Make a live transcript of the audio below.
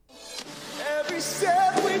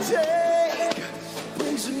step we take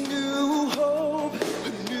brings a new hope, a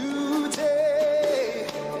new day.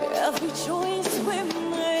 Every choice we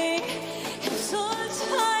make helps us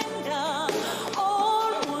find our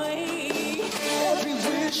own way. Every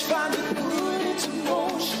wish find it put into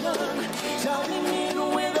motion, diving in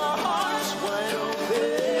with our hearts wide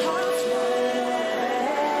open.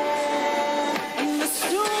 And the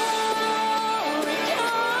story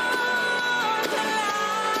comes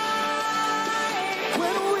alive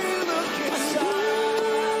When we look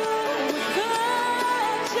inside,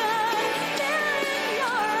 love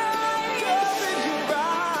in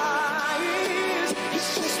your eyes, it's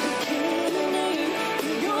just beginning.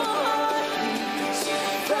 Your heart beats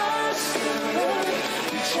faster.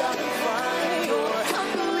 Reach out and find your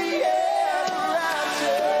happily ever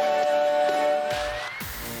after.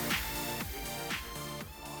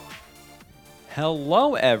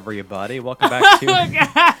 Hello, everybody. Welcome back to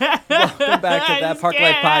That Park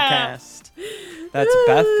Life Podcast. That's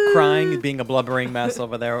Beth crying, being a blubbering mess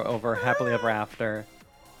over there over Happily Ever After.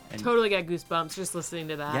 Totally got goosebumps just listening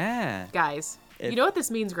to that. Yeah. Guys, you know what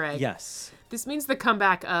this means, Greg? Yes. This means the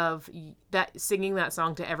comeback of that singing that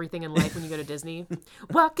song to everything in life when you go to Disney.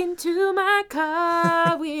 Walk into my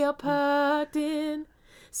car, we are parked in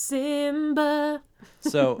Simba.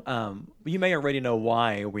 So, you may already know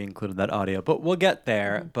why we included that audio, but we'll get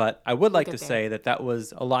there. But I would like to get there. say that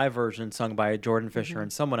was a live version sung by Jordan Fisher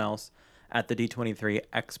and someone else at the D23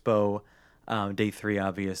 Expo, day 3,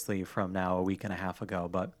 obviously, from now a week and a half ago.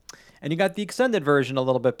 And you got the extended version a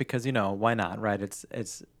little bit because, why not, right? It's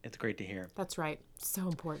great to hear. That's right. So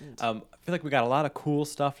important. I feel like we got a lot of cool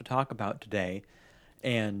stuff to talk about today.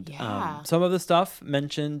 And Yeah. some of the stuff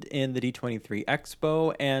mentioned in the D23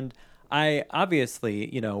 Expo. And I obviously,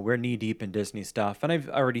 we're knee deep in Disney stuff. And I've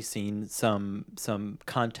already seen some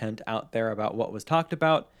content out there about what was talked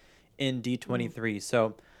about in D23.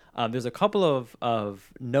 So there's a couple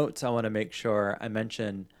of notes I want to make sure I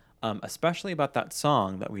mention, especially about that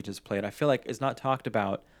song that we just played. I feel like it's not talked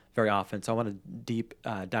about very often. So I want to deep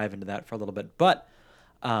dive into that for a little bit. But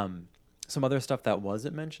some other stuff that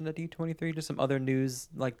wasn't mentioned at D23, just some other news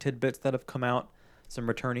like tidbits that have come out, some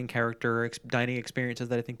returning character dining experiences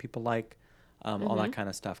that I think people like, all that kind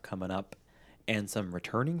of stuff coming up, and some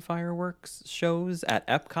returning fireworks shows at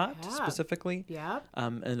Epcot Yeah. specifically, Yeah.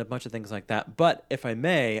 and a bunch of things like that. But if I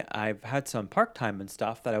may, I've had some park time and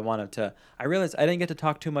stuff that I realized I didn't get to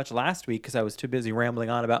talk too much last week because I was too busy rambling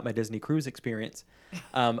on about my Disney cruise experience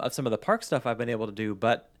of some of the park stuff I've been able to do.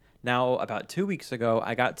 But now, about 2 weeks ago,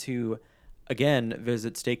 I got to again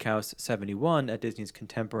visit Steakhouse 71 at Disney's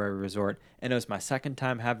Contemporary Resort, and it was my second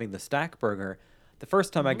time having the Stack Burger. The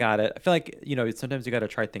first time I got it, I feel like, sometimes you got to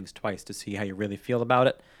try things twice to see how you really feel about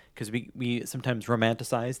it, because we sometimes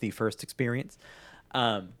romanticize the first experience.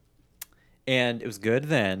 And it was good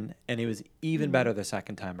then, and it was even better the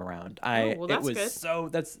second time around. That's it was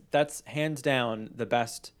good. that's hands down the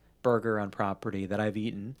best burger on property that I've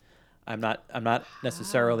eaten. I'm not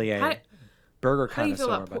necessarily a burger How do you feel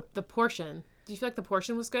connoisseur, about but the portion? Do you feel like the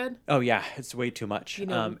portion was good? oh yeah, it's way too much.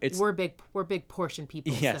 We're big portion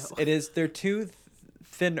people. Yes, so. it is. They're two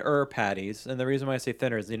thinner patties, and the reason why I say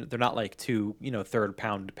thinner is they're not like two, third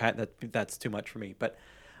pound that's too much for me. But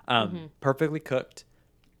perfectly cooked,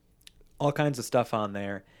 all kinds of stuff on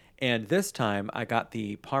there. And this time I got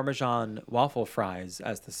the Parmesan waffle fries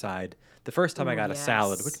as the side. The first time I got a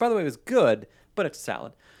salad, yes. which by the way was good, but it's a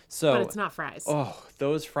salad. So But it's not fries. Oh,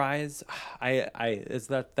 those fries!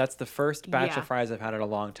 That's the first batch Yeah. of fries I've had in a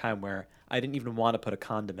long time where I didn't even want to put a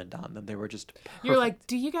condiment on them. They were just perfect. You're like,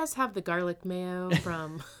 do you guys have the garlic mayo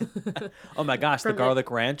from oh my gosh, the from the-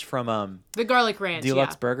 garlic ranch from the garlic ranch?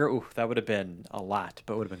 Deluxe Yeah. Burger. Ooh, that would have been a lot,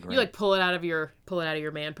 but would have been great. You like pull it out of your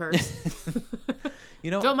man purse.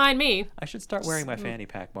 Don't mind me. I should start wearing my fanny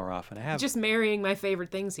pack more often. I have Just marrying my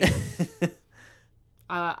favorite things here.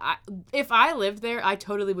 If I lived there, I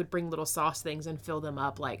totally would bring little sauce things and fill them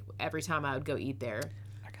up like every time I would go eat there.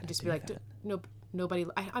 And just be like, nobody.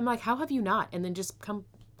 I'm like, how have you not? And then just come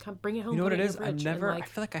bring it home. You know put what it in is? your I fridge, never. and, I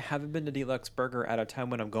feel like I haven't been to Deluxe Burger at a time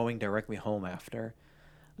when I'm going directly home after.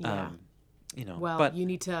 Yeah. Well, but you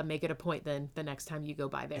need to make it a point then the next time you go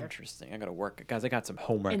by there. interesting. I gotta work, guys. I got some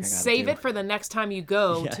homework. And I gotta save do. it for the next time you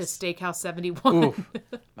go to Yes. Steakhouse 71. Ooh,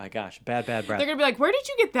 my gosh, bad breath. They're going to be like, where did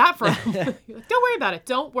you get that from? You're like, don't worry about it.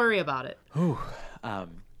 Don't worry about it.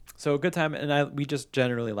 So a good time, and we just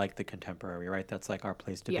generally like the Contemporary, right? That's like our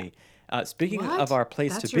place to Yeah. be. Speaking What? of our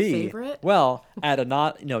place That's to your be, favorite? well, at a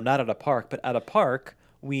not at a park, but at a park,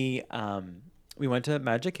 we went to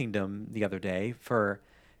Magic Kingdom the other day for.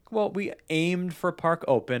 Well, we aimed for park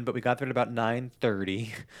open, but we got there at about 9:30.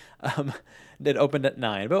 It opened at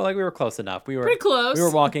 9, but like we were close enough. We were Pretty close. We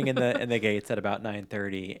were walking in the gates at about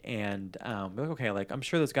 9:30, and we're like, okay, like I'm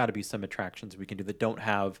sure there's got to be some attractions we can do that don't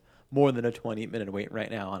have more than a 20-minute wait right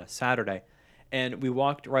now on a Saturday. And we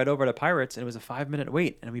walked right over to Pirates, and it was a 5-minute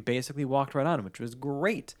wait, and we basically walked right on, which was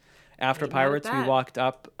great. After Ain't mad at Pirates, we that. walked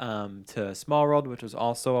up to Small World, which was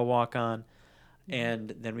also a walk on.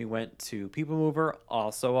 And then we went to People Mover,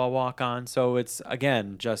 also a walk on. So it's,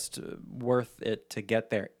 again, just worth it to get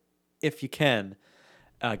there if you can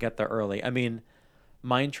get there early. I mean,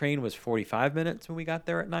 Mine Train was 45 minutes when we got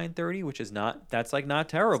there at 9:30, which is that's like not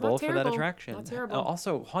terrible for that terrible. attraction. Not terrible.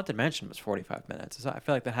 Also, Haunted Mansion was 45 minutes. So I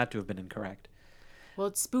feel like that had to have been incorrect. Well,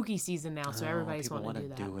 it's spooky season now, so Oh, everybody's people wanting to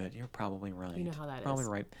want do that. do it. You're probably right. You know how that probably is.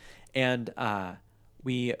 right. And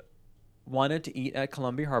we wanted to eat at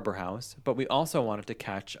Columbia Harbor House, but we also wanted to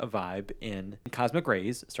catch a vibe in Cosmic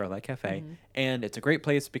Rays, Starlight Cafe. Mm-hmm. And it's a great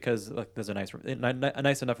place because there's a nice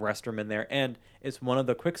enough restroom in there, and it's one of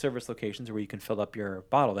the quick service locations where you can fill up your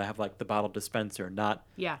bottle. They have like the bottle dispenser, not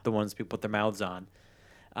Yeah. the ones people put their mouths on.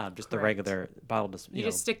 Just the Correct. regular bottle. You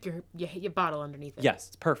just stick your bottle underneath it. Yes,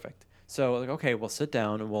 it's perfect. So like, okay, we'll sit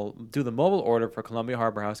down and we'll do the mobile order for Columbia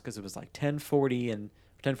Harbor House because it was like 10:40 and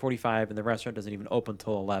 10:45, and the restaurant doesn't even open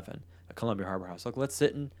till 11 at Columbia Harbor House. Like, let's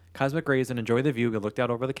sit in Cosmic Rays and enjoy the view. We looked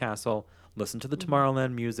out over the castle, listened to the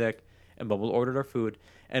Tomorrowland music, and mobile ordered our food.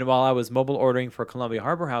 And while I was mobile ordering for Columbia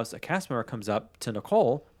Harbor House, a cast member comes up to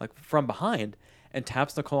Nicole, like from behind, and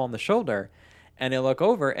taps Nicole on the shoulder. And I look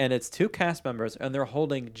over, and it's two cast members, and they're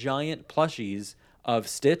holding giant plushies of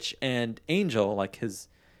Stitch and Angel, like his,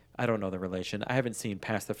 I don't know the relation. I haven't seen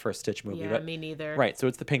past the first Stitch movie. Yeah, but, me neither. Right, so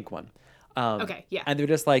it's the pink one. Okay, yeah. And they're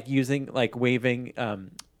just like waving,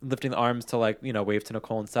 lifting the arms to wave to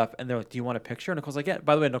Nicole and stuff. And they're like, "Do you want a picture?" And Nicole's like, "Yeah."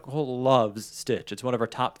 By the way, Nicole loves Stitch. It's one of her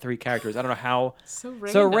top 3 characters. I don't know how. So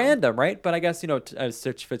random, right? But I guess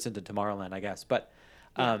Stitch fits into Tomorrowland, I guess. But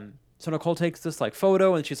so Nicole takes this like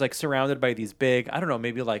photo, and she's like surrounded by these big, I don't know,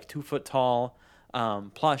 maybe like 2 foot tall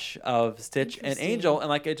plush of Stitch and Interesting. Angel,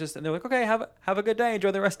 and and they're like, "Okay, have a good day.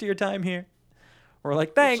 Enjoy the rest of your time here." We're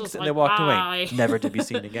like, "Thanks," just and like, they walked away, "Bye." never to be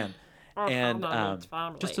seen again. And no, it's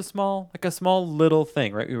family. just a small little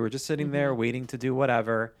thing, right? We were just sitting there waiting to do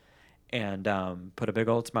whatever, and put a big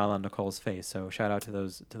old smile on Nicole's face. So shout out to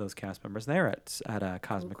those cast members there at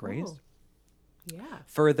Cosmic Rays, cool. Yeah,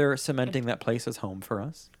 further cementing that place as home for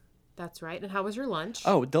us. that's right. And how was your lunch?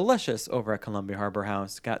 Oh, delicious over at Columbia Harbor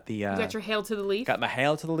House. Got the You got your hail to the leaf? got my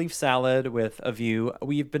hail to the leaf salad with a view.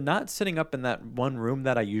 We've been not sitting up in that one room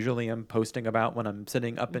that I usually am posting about when I'm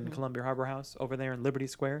sitting up in Columbia Harbor House over there in Liberty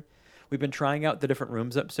Square. We've been trying out the different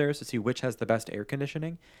rooms upstairs to see which has the best air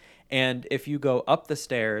conditioning. And if you go up the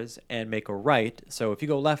stairs and make a right, so if you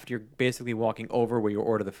go left, you're basically walking over where you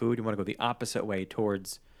order the food. You want to go the opposite way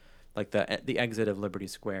towards like the exit of Liberty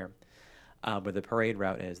Square, where the parade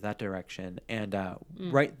route is, that direction. And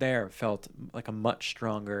right there felt like a much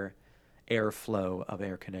stronger airflow of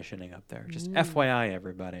air conditioning up there. Just FYI,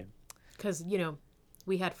 everybody. Because,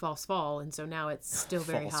 we had false fall, and so now it's still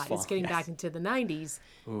very False hot. fall, It's getting yes. back into the 90s.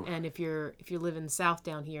 And if you live in South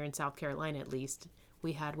down here in South Carolina, at least,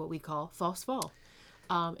 we had what we call false fall.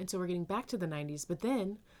 And so we're getting back to the 90s. But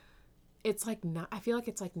then it's like, I feel like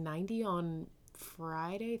it's like 90 on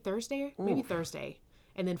Thursday, maybe Thursday.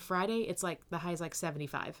 And then Friday, it's like the high is like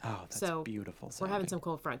 75. Oh, that's so beautiful. We're having sounding. some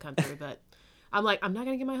cold front come through, but I'm like, I'm not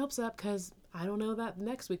going to get my hopes up because I don't know what that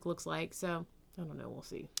next week looks like. So I don't know. We'll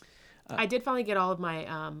see. I did finally get all of my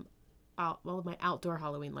outdoor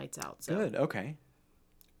Halloween lights out. So Good. Okay.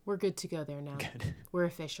 we're good to go there now. Good. We're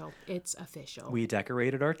official. It's official. We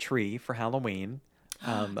decorated our tree for Halloween.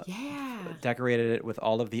 yeah. Decorated it with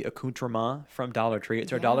all of the accoutrement from Dollar Tree.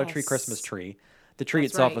 It's our Dollar Tree Yes. Christmas tree. The tree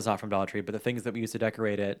That's itself right. is not from Dollar Tree, but the things that we used to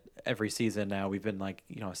decorate it every season now, we've been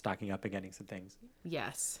stocking up and getting some things.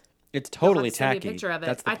 Yes. It's You'll have totally to send me tacky. a picture of it.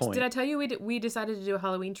 That's the point. Did I tell you we decided to do a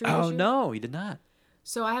Halloween tree this Oh year? no, you did not.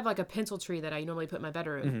 So I have like a pencil tree that I normally put in my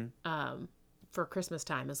bedroom Mm-hmm. For Christmas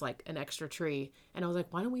time as like an extra tree. And I was like,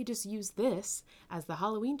 why don't we just use this as the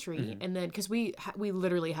Halloween tree? Mm-hmm. And then, because we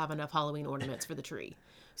literally have enough Halloween ornaments for the tree.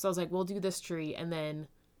 So I was like, we'll do this tree and then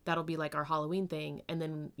that'll be like our Halloween thing. And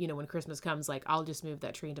then, when Christmas comes, like I'll just move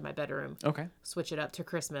that tree into my bedroom, Okay. switch it up to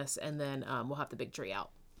Christmas, and then we'll have the big tree out.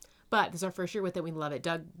 But this is our first year with it. We love it.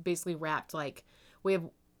 Doug basically wrapped we have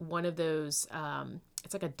one of those,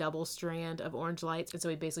 it's like a double strand of orange lights. And so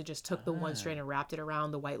he basically just took the one strand and wrapped it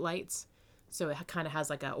around the white lights. So it kind of has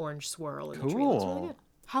like an orange swirl in the tree. It looks really Cool. good.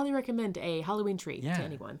 Highly recommend a Halloween tree Yeah. to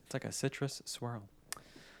anyone. It's like a citrus swirl.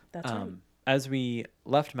 That's right. As we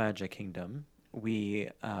left Magic Kingdom, we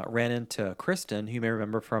ran into Kristen, who you may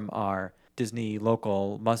remember from our Disney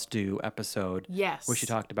Local Must Do episode. Yes. Where she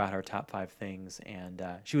talked about her top 5 things, and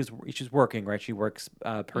she's working, right? She works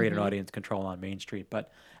parade and audience control on Main Street.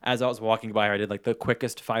 But as I was walking by her, I did like the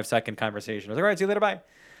quickest 5-second conversation. I was like, all right, see you later, bye.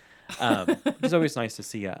 It's always nice to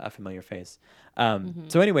see a familiar face.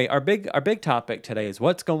 So anyway, our big topic today is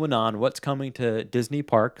what's going on, what's coming to Disney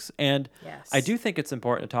parks, and Yes. I do think it's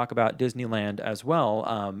important to talk about Disneyland as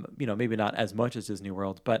well. Maybe not as much as Disney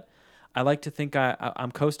World, but I like to think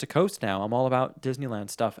I'm coast to coast now. I'm all about Disneyland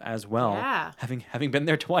stuff as well. Yeah. Having been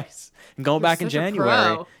there twice and going You're back in such a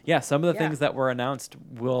January. pro. Yeah, some of the Yeah. things that were announced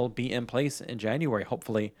will be in place in January.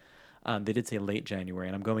 Hopefully, they did say late January,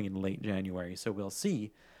 and I'm going in late January, so we'll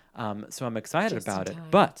see. So I'm excited Just in about it, time.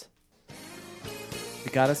 but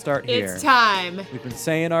we got to start here. It's time. We've been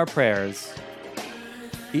saying our prayers,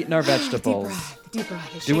 eating our vegetables, Deep breath.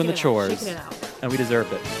 doing Shaking the it out, chores, shaking it out. and we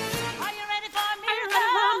deserve it. Are you ready for a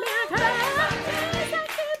miracle?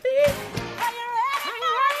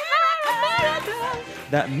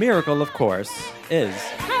 That miracle, of course, is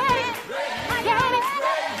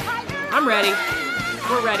I'm ready.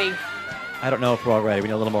 We're ready. I don't know if we're all ready. We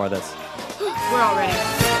need a little more of this. We're all ready.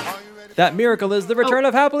 That miracle is the return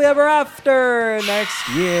of Happily Ever After next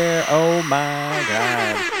year. Oh my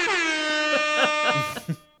God.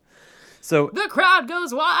 So, The crowd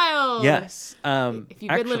goes wild. yes. If you've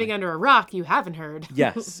been living under a rock, you haven't heard.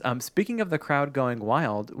 Yes. Speaking of the crowd going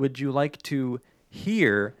wild, would you like to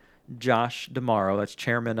hear Josh D'Amaro, that's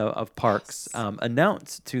chairman of Parks,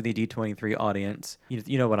 announce to the D23 audience?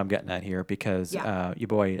 You know what I'm getting at here because Yeah. your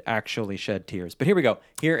boy actually shed tears. But here we go.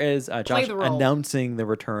 Here is Josh the role. announcing the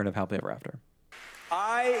return of Happily Ever After.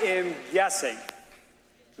 I am guessing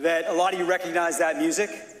that a lot of you recognize that music.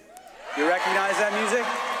 You recognize that music?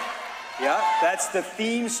 Yeah, that's the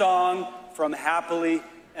theme song from Happily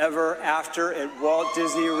Ever After at Walt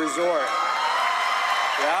Disney Resort.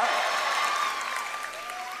 Yeah?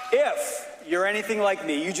 If you're anything like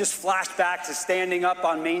me, you just flashed back to standing up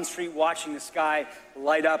on Main Street watching the sky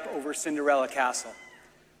light up over Cinderella Castle.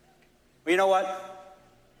 Well, you know what?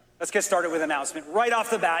 Let's get started with an announcement right off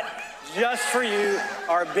the bat, just for you,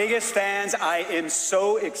 our biggest fans. I am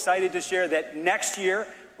so excited to share that next year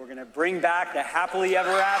we're going to bring back the Happily Ever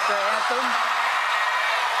After anthem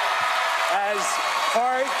as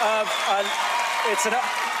part of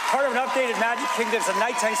part of an updated Magic Kingdom's A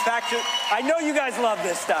Nighttime Factory. I know you guys love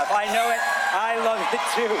this stuff. I know it. I love it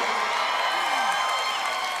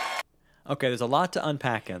too. Okay, there's a lot to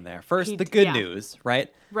unpack in there. First, He- the good yeah. news,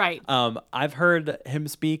 right? Right. I've heard him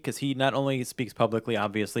speak because he not only speaks publicly,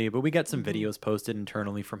 obviously, but we get some Mm-hmm. videos posted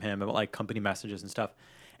internally from him about like company messages and stuff.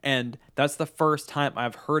 And that's the first time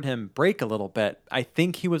I've heard him break a little bit. I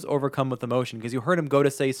think he was overcome with emotion because you heard him go to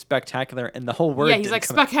say spectacular and the whole word. Yeah, he's didn't like,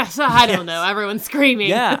 come out. spectacular. I don't know. Everyone's screaming.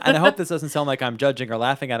 Yeah, and I hope this doesn't sound like I'm judging or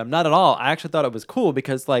laughing at him. Not at all. I actually thought it was cool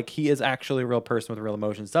because like he is actually a real person with real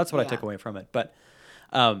emotions. That's what I Yeah. took away from it. But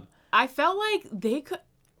I felt like they could.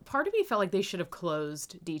 Part of me felt like they should have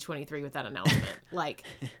closed D23 with that announcement. Like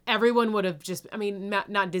everyone would have just, I mean, not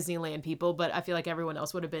Disneyland people, but I feel like everyone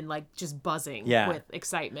else would have been like just buzzing Yeah. with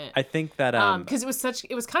excitement. I think that Because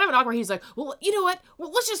it was kind of an awkward. He's like, well, you know what?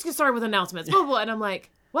 Well, let's just get started with announcements. Blah, blah, blah. And I'm like,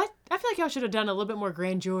 what? I feel like y'all should have done a little bit more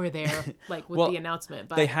grandeur there, like with Well, the announcement.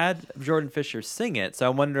 But they had Jordan Fisher sing it, so I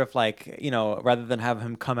wonder if like rather than have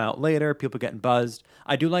him come out later, people getting buzzed.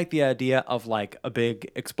 I do like the idea of like a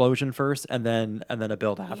big explosion first and then a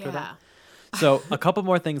build after yeah, that. So a couple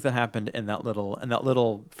more things that happened in that little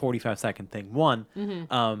 45-second thing. One,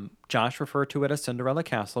 Mm-hmm. Josh referred to it as Cinderella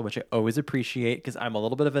Castle, which I always appreciate because I'm a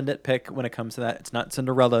little bit of a nitpick when it comes to that. It's not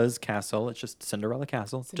Cinderella's castle; it's just Cinderella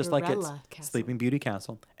Castle, just like it's Cinderella Castle. Sleeping Beauty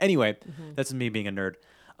Castle. Anyway, that's me being a nerd.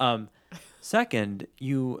 Second,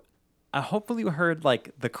 hopefully you heard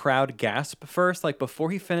like the crowd gasp first, like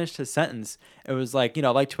before he finished his sentence. It was like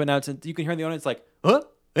like to announce it. You can hear the audience like, "Huh?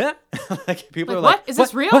 Yeah," like people Like, are like, what? Is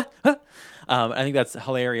this real? What? Huh?" I think that's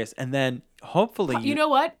hilarious. And then hopefully you know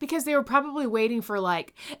what? Because they were probably waiting for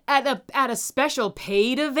like at a special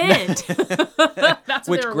paid event. That's what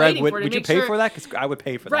which they were Greg waiting for. To would you make pay sure, for that? Because I would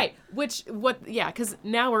pay for that. Right. Because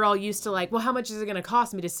now we're all used to like, well, how much is it going to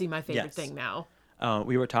cost me to see my favorite Yes. thing now?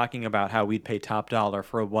 We were talking about how we'd pay top dollar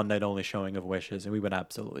for a one night only showing of Wishes, and we would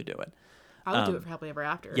absolutely do it. I would do it for Happily Ever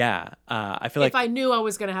After. Yeah, I feel like If I knew I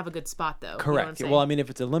was going to have a good spot, though. correct. You know Well, what I I'm mean, if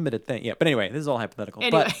it's a limited thing, yeah. But anyway, this is all hypothetical.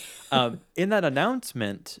 Anyway. But in that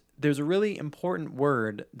announcement, there's a really important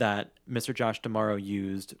word that Mr. Josh D'Amaro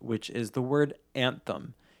used, which is the word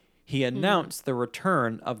anthem. He announced the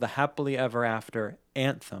return of the Happily Ever After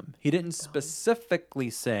anthem. He didn't specifically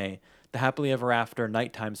say the Happily Ever After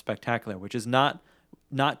Nighttime Spectacular, which is not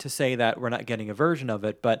not to say that we're not getting a version of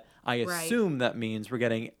it, but I Right. assume that means we're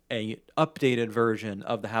getting a updated version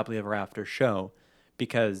of the Happily Ever After show,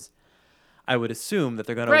 because I would assume that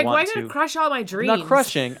they're going to Greg, why want are you to. gonna crush all my I'm dreams? not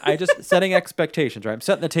crushing. I just setting expectations, right? I'm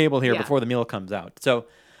setting the table here Yeah. before the meal comes out. So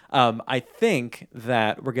I think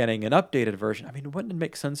that we're getting an updated version. I mean, wouldn't it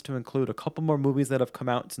make sense to include a couple more movies that have come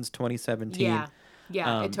out since 2017?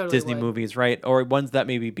 Yeah, it totally Disney would. movies, right? Or ones that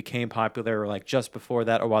maybe became popular like just before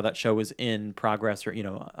that, or while that show was in progress, or You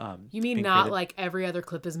mean being not created. like every other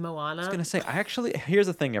clip is Moana? I was gonna say, here's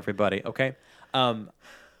the thing, everybody. Okay,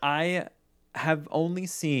 I have only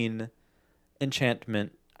seen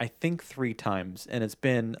Enchantment, I think 3 times, and it's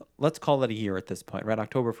been, let's call it a year at this point, right?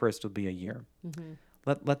 October 1st will be a year. Mm-hmm.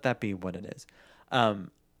 Let that be what it is.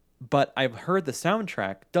 But I've heard the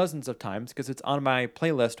soundtrack dozens of times because it's on my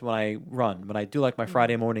playlist when I run. When I do like my Mm-hmm.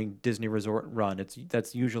 Friday morning Disney Resort run,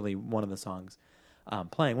 that's usually one of the songs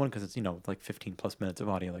playing. One, because it's like 15 plus minutes of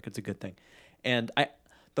audio, like it's a good thing. And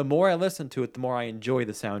the more I listen to it, the more I enjoy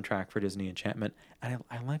the soundtrack for Disney Enchantment. And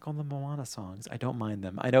I like all the Moana songs. I don't mind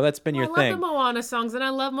them. I know that's been your I love thing. the Moana songs, and I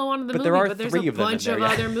love Moana the But movie, there are but there's 3 a of them in bunch there, of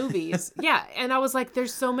yeah. other movies. Yeah, and I was like,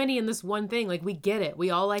 there's so many in this one thing. Like, we get it.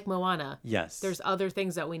 We all like Moana. Yes. There's other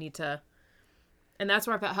things that we need to... And that's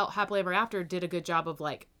where I felt Happily Ever After did a good job of,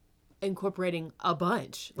 like, incorporating a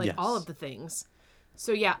bunch. Like, all Yes. of the things.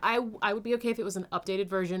 So, yeah, I would be okay if it was an updated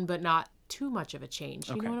version, but not too much of a change.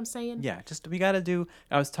 You know what I'm saying? Yeah, just we got to do.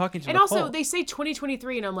 I was talking to And Nicole. also, they say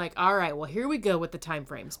 2023, and I'm like, all right, well, here we go with the time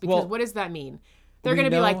frames. Because Well, what does that mean? They're we going to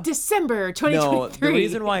be know- like, December 2023. No, the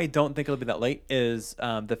reason why I don't think it'll be that late is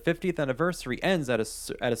the 50th anniversary ends at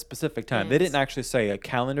a specific time. They didn't actually say a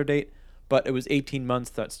calendar date, but it was 18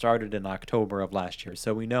 months that started in October of last year.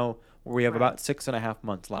 So we know we have about 6.5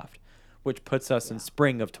 months left, which puts us in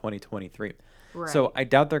spring of 2023. So Right. I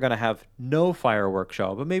doubt they're going to have no fireworks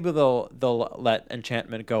show, but maybe they'll let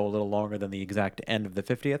Enchantment go a little longer than the exact end of the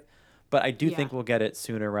 50th. But I do think Yeah. we'll get it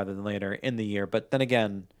sooner rather than later in the year. But then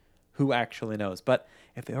again, who actually knows? But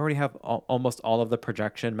if they already have almost all of the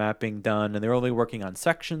projection mapping done and they're only working on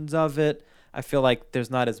sections of it, I feel like there's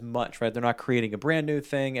not as much, right? They're not creating a brand new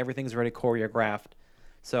thing. Everything's already choreographed.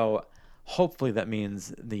 So hopefully that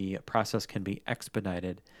means the process can be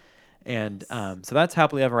expedited. And so that's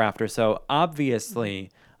Happily Ever After. So obviously,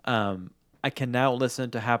 I can now listen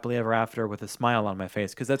to Happily Ever After with a smile on my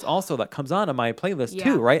face, because that comes on my playlist Yeah.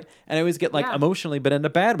 too, right? And I always get like Yeah. emotionally, but in a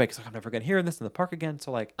bad way, because I'm never going to hear this in the park again.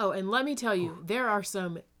 So like, Oh, and let me tell you, there are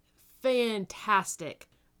some fantastic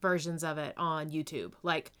versions of it on YouTube.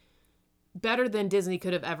 Like, better than Disney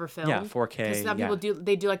could have ever filmed. Yeah, 4K, Because some yeah.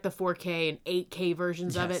 people do like the 4K and 8K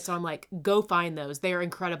versions of it. Yes. So I'm like, go find those. They are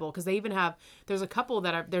incredible. Because they even have, there's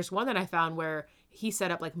one that I found where he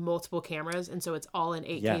set up like multiple cameras, and so it's all in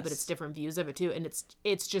 8K, but Yes. it's different views of it too, and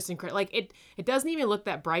it's just incredible. Like it doesn't even look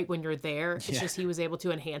that bright when you're there. It's just he was able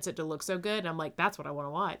to enhance it to look so good. And I'm like, that's what I want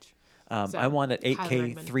to watch. So, I want it highly 8K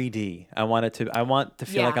recommend. 3D. I want to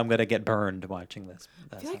feel like Yeah. I'm going to get burned watching this.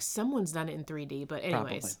 I feel like someone's done it in 3D, but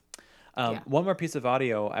anyways. Yeah. One more piece of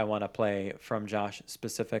audio I want to play from Josh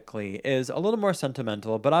specifically is a little more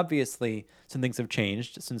sentimental, but obviously some things have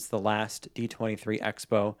changed since the last D23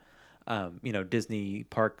 Expo. Disney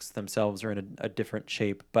parks themselves are in a different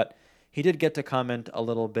shape, but he did get to comment a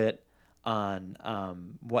little bit on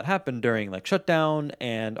what happened during like shutdown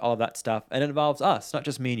and all of that stuff. And it involves us, not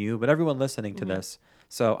just me and you, but everyone listening to this.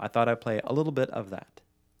 So I thought I'd play a little bit of that.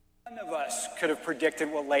 None of us could have predicted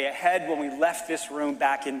what lay ahead when we left this room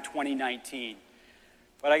back in 2019.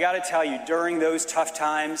 But I got to tell you, during those tough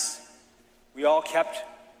times, we all kept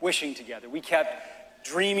wishing together. We kept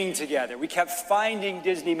dreaming together. We kept finding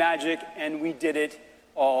Disney magic, and we did it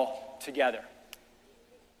all together.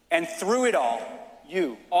 And through it all,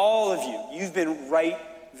 all of you, you've been right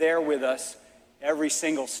there with us every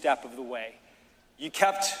single step of the way. You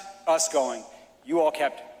kept us going. You all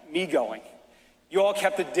kept me going. You all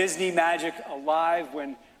kept the Disney magic alive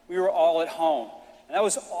when we were all at home. And that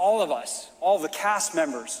was all of us, all the cast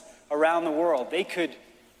members around the world. They could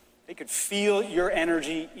feel your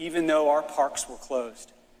energy even though our parks were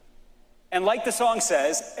closed. And like the song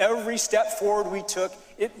says, every step forward we took,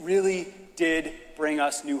 it really did bring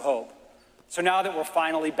us new hope. So now that we're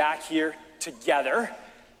finally back here together,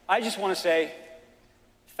 I just want to say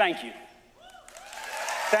thank you.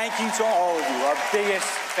 Thank you to all of you, our biggest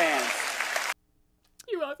fans.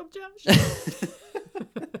 You're welcome, Josh.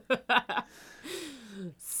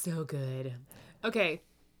 So good. Okay,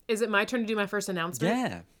 is it my turn to do my first announcement?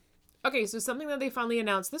 Yeah. Okay, so something that they finally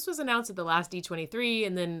announced. This was announced at the last D23,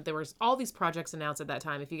 and then there was all these projects announced at that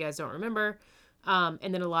time. If you guys don't remember,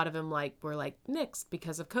 And then a lot of them were nixed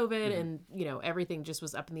because of COVID and, everything just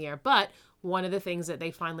was up in the air. But one of the things that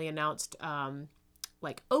they finally announced,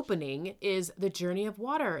 opening is the Journey of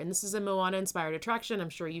Water. And this is a Moana inspired attraction. I'm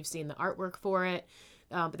sure you've seen the artwork for it.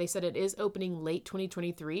 But they said it is opening late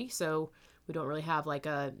 2023. So we don't really have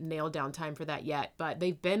a nailed down time for that yet, but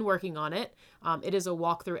they've been working on it. It is a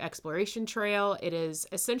walkthrough exploration trail. It is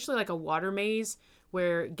essentially like a water maze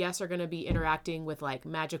where guests are going to be interacting with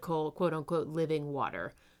magical, quote unquote, living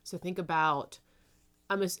water. So think about,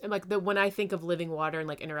 when I think of living water and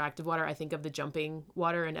interactive water, I think of the jumping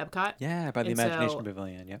water in Epcot. Yeah, by the Imagination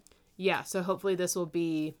Pavilion. Yep. Yeah. So hopefully this will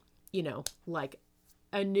be,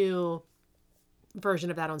 a new version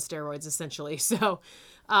of that on steroids, essentially. So,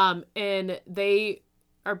 and they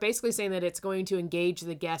are basically saying that it's going to engage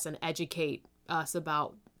the guests and educate us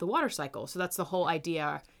about the water cycle. So that's the whole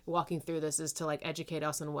idea walking through this, is to educate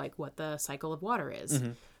us on what the cycle of water is,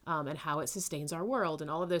 and how it sustains our world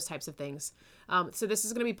and all of those types of things. So this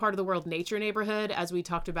is going to be part of the World Nature Neighborhood, as we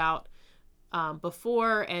talked about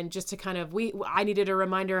before, and just to I needed a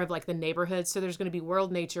reminder of the neighborhoods. So there's going to be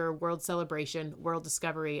World Nature, World Celebration, World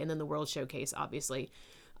Discovery, and then the World Showcase, obviously.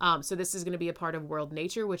 So this is going to be a part of World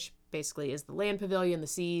Nature, which basically is the land pavilion, the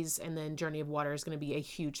seas, and then Journey of Water is going to be a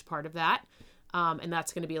huge part of that. And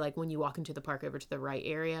that's going to be when you walk into the park over to the right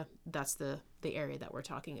area, that's the area that we're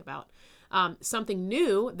talking about. Something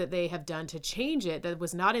new that they have done to change it that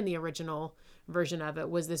was not in the original version of it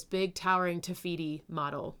was this big towering Te Fiti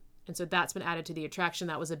model. And so that's been added to the attraction.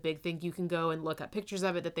 That was a big thing. You can go and look at pictures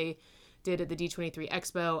of it that they did at the D23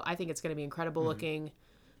 Expo. I think it's going to be incredible looking.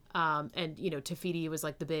 And, Te Fiti was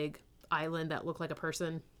the big island that looked like a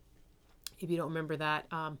person. If you don't remember that.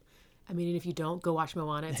 And if you don't, go watch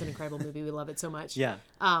Moana. It's an incredible movie. We love it so much. Yeah.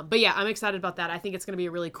 But yeah, I'm excited about that. I think it's going to be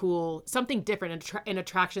a really cool, something different, an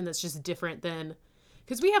attraction that's just different than,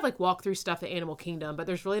 because we have walkthrough stuff at Animal Kingdom, but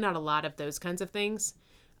there's really not a lot of those kinds of things.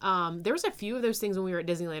 There was a few of those things when we were at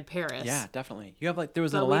Disneyland Paris. Yeah, definitely. You have there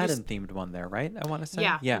was an Aladdin themed one there, right? I want to say.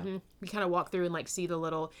 Yeah. Yeah. Mm-hmm. We kind of walk through and see the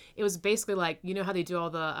little, it was basically how they do all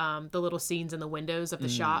the little scenes in the windows of the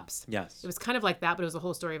shops. Yes. It was kind of like that, but it was the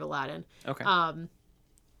whole story of Aladdin. Okay.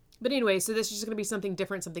 But anyway, so this is just going to be something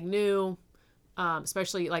different, something new.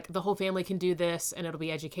 Especially the whole family can do this and it'll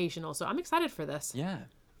be educational. So I'm excited for this. Yeah.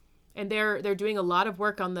 And they're doing a lot of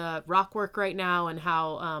work on the rock work right now and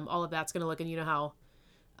how all of that's going to look. And you know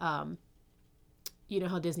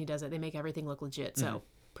how Disney does it. They make everything look legit. So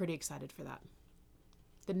pretty excited for that.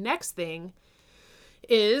 The next thing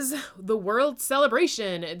is the World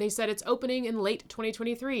Celebration. They said it's opening in late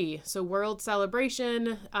 2023. So World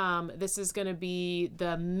Celebration, this is going to be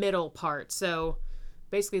the middle part. So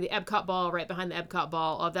basically the Epcot Ball, right behind the Epcot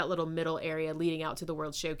Ball, all of that little middle area leading out to the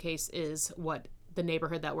World Showcase is what the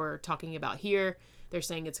neighborhood that we're talking about here. They're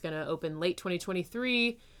saying it's going to open late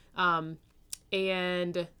 2023. And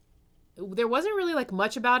there wasn't really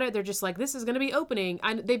much about it. They're just this is going to be opening.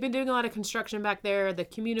 They've been doing a lot of construction back there. The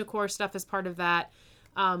Communicore stuff is part of that.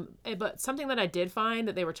 But something that I did find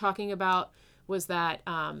that they were talking about was that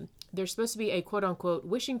there's supposed to be a quote-unquote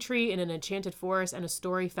wishing tree in an enchanted forest and a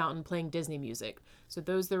story fountain playing Disney music. So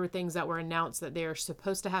those were things that were announced that they're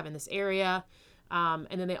supposed to have in this area. And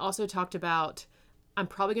then they also talked about, I'm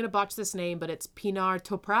probably going to botch this name, but it's Pinar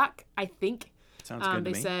Toprak, I think. Sounds good to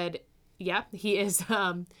me. They said, yeah, he is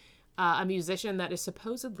a musician that is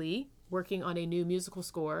supposedly working on a new musical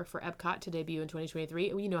score for Epcot to debut in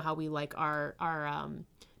 2023. You know how we like our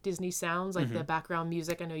Disney sounds, the background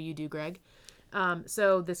music. I know you do, Greg.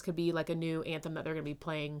 So this could be a new anthem that they're going to be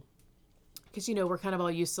playing. Because, we're kind of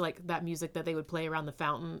all used to that music that they would play around the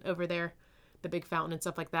fountain over there, the big fountain and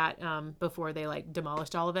stuff like that, before they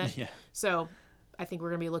demolished all of it. Yeah. So I think we're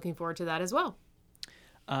going to be looking forward to that as well.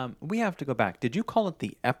 We have to go back. Did you call it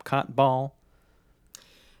the Epcot Ball?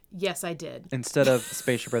 Yes, I did. Instead of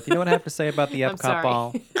Spaceship Earth. You know what I have to say about the I'm Epcot sorry.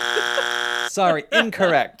 Ball? Sorry,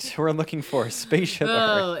 incorrect. We're looking for Spaceship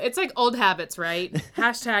Oh, Earth. it's old habits, right?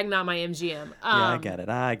 Hashtag not my MGM. Yeah,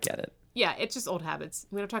 I get it. Yeah, it's just old habits.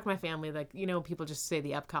 When I talk to my family, people just say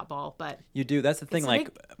the Epcot Ball, but You do. That's the thing. It's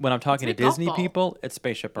a When I'm talking to it's a big golf Disney ball. people, it's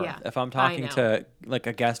Spaceship Earth. Yeah, If I'm I talking know. to a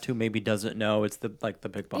guest who maybe doesn't know, it's the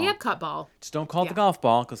big ball. the Epcot Ball. Just don't call it the Yeah. golf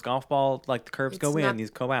ball, because golf ball, the curves It's go in, not- these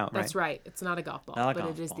go out, right? That's right. It's not a golf ball, Not a but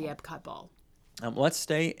golf it is ball. the Epcot Ball. Let's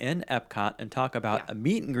stay in Epcot and talk about Yeah. a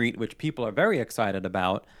meet and greet, which people are very excited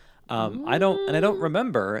about. I don't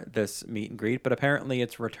remember this meet and greet, but apparently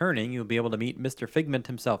it's returning. You'll be able to meet Mr. Figment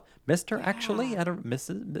himself. Mr. Actually, I don't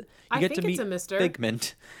Mrs. You I get think to it's meet a Mr..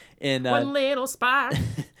 Figment in One little spark.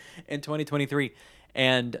 in 2023,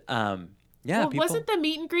 and Yeah, Well, people. wasn't the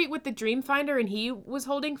meet and greet with the Dreamfinder and he was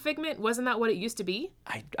holding Figment? Wasn't that what it used to be?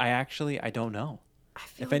 I don't know. I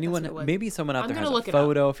feel If like anyone, that's what it was. maybe someone out I'm there has gonna a look it up.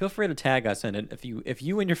 photo, feel free to tag us in it. If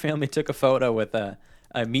you and your family took a photo with a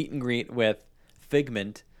meet and greet with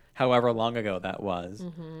Figment, however long ago that was,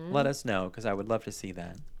 Mm-hmm. let us know because I would love to see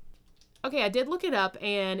that. Okay, I did look it up,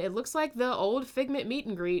 and it looks like the old Figment meet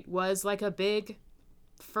and greet was like a big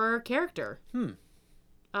fur character.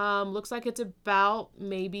 Looks like it's about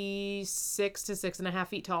maybe 6 to 6.5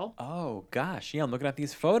 feet tall. Oh gosh, yeah, I'm looking at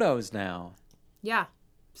these photos now. Yeah.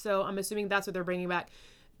 So I'm assuming that's what they're bringing back.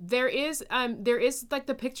 There is like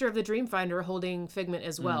the picture of the Dreamfinder holding Figment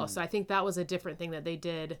as well. So I think that was a different thing that they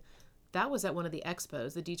did. That was at one of the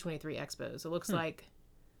expos, the D23 expos. It looks like,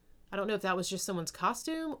 I don't know if that was just someone's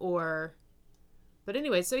costume or, but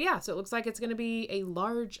anyway, so yeah, so it looks like it's going to be a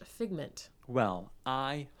large Figment. Well,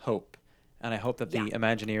 I hope, and I hope that the Yeah.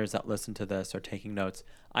 Imagineers that listen to this are taking notes.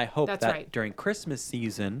 I hope That's that right. during Christmas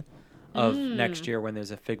season of next year, when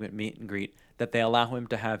there's a Figment meet and greet, that they allow him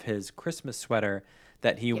to have his Christmas sweater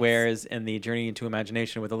that he wears in the Journey into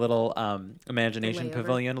Imagination with a little Imagination layover.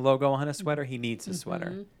 Pavilion logo on his sweater. He needs his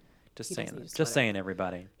sweater. Just He does saying. need a Just sweater. saying,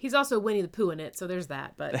 everybody. He's also Winnie the Pooh in it, so there's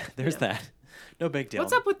that. But There's you know. that. No big deal. What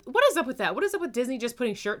is up with that? What is up with Disney just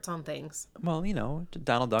putting shirts on things? Well,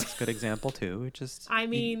 Donald Duck's a good example too. It just I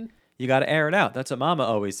mean, you got to air it out. That's what Mama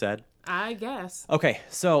always said. I guess. Okay,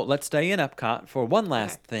 so let's stay in Epcot for one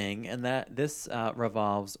last thing, and that this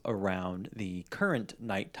revolves around the current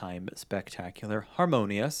nighttime spectacular,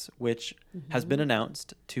 Harmonious, which has been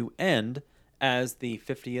announced to end as the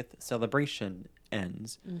 50th celebration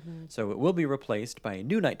ends. So it will be replaced by a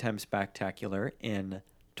new nighttime spectacular in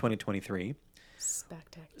 2023.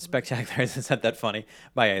 Spectacular. Spectacular, isn't that funny?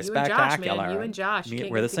 By a and Josh, man. spectacular. You and Josh, you can't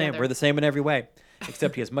we're get the same. together. We're the same in every way,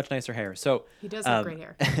 except he has much nicer hair. So He does have great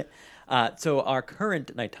hair. So our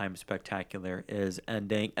current nighttime spectacular is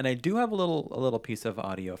ending, and I do have a little piece of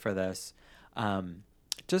audio for this.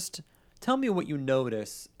 Just tell me what you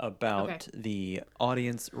notice about Okay. the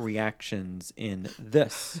audience reactions in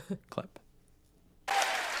this clip.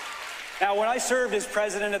 Now, when I served as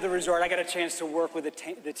president of the resort, I got a chance to work with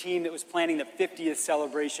the team that was planning the 50th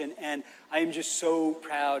celebration, and I am just so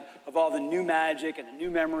proud of all the new magic and the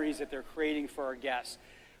new memories that they're creating for our guests.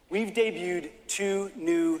 We've debuted 2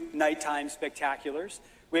 new nighttime spectaculars.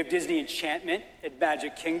 We have Disney Enchantment at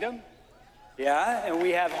Magic Kingdom, and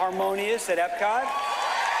we have Harmonious at Epcot.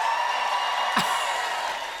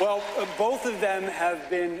 Well, both of them have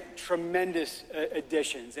been tremendous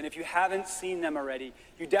additions, and if you haven't seen them already,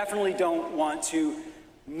 you definitely don't want to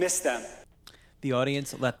miss them. The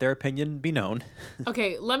audience let their opinion be known.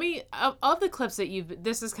 Okay, let me of the clips that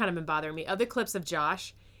this has kind of been bothering me. Of the clips of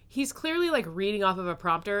Josh, he's clearly like reading off of a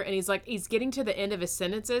prompter, and he's getting to the end of his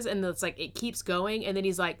sentences, and it's like it keeps going, and then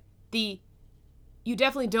he's like, you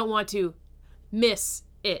definitely don't want to miss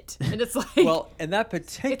it, and it's like, Well, in that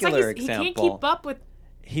it's particular like he example, can't keep up with.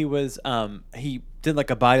 he was he did like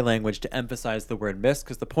a body language to emphasize the word miss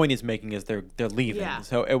because the point he's making is they're leaving. Yeah.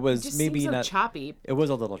 So it was Just maybe seems so not choppy. It was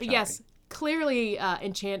a little But choppy. yes, clearly,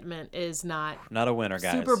 Enchantment is not Not a winner,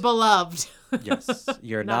 guys. super beloved. Yes,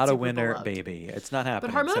 you're Not not, a super winner, beloved. baby. It's not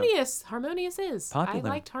happening. But So, Harmonious is. popular. I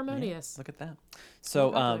liked Harmonious. look at that.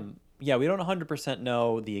 So popular. yeah, we don't 100%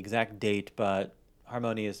 know the exact date, but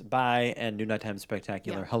Harmonious Bye and New Nighttime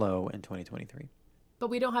Spectacular Yeah. Hello in 2023. But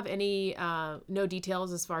we don't have any no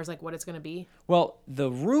details as far as like what it's going to be. Well, the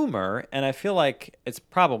rumor, and I feel like it's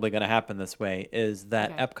probably going to happen this way, is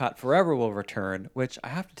that Okay. Epcot Forever will return, which I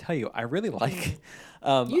have to tell you, I really like.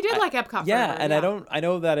 You did like Epcot Yeah, Forever, and yeah. I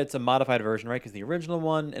know that it's a modified version, right? Because the original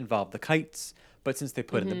one involved the kites, but since they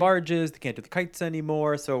put in Mm-hmm. the barges, they can't do the kites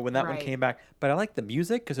anymore. So when that one Right. came back, but I like the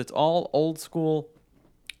music because it's all old school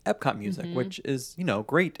Epcot music, Mm-hmm. which is,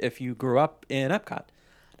 great if you grew up in Epcot.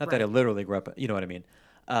 Not that I Right. literally grew up, you know what I mean.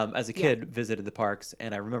 As a kid, visited the parks,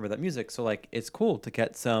 and I remember that music. So, like, it's cool to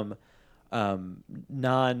get some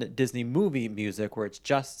non-Disney movie music where it's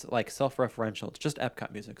just, like, self-referential. It's just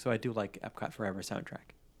Epcot music. So I do like Epcot Forever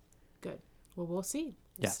soundtrack. Good. Well, we'll see.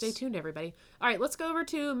 Yes. Stay tuned, everybody. All right, let's go over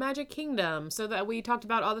to Magic Kingdom. So that we talked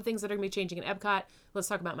about all the things that are going to be changing in Epcot. Let's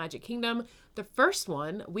talk about Magic Kingdom. The first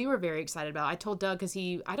one we were very excited about. I told Doug because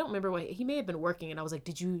I don't remember what he may have been working, and I was like,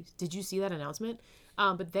 "Did you see that announcement?"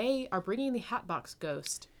 But they are bringing the Hatbox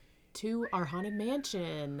Ghost to our Haunted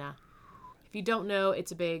Mansion. If you don't know,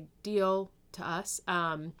 it's a big deal to us.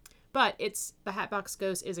 But the Hatbox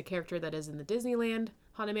Ghost is a character that is in the Disneyland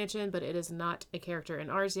Haunted Mansion, but it is not a character in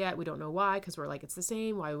ours yet. We don't know why, because we're like, it's the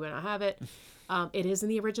same. Why would we not have it? It is in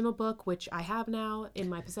the original book, which I have now in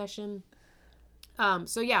my possession.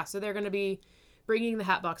 So they're going to be bringing the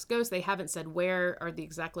Hatbox Ghost. They haven't said where or the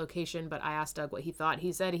exact location, but I asked Doug what he thought.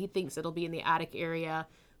 He said he thinks it'll be in the attic area,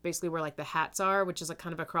 basically where like the hats are, which is like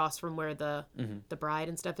kind of across from where the bride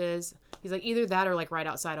and stuff is. He's like either that or like right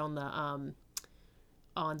outside on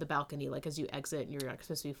the balcony, like as you exit and you're like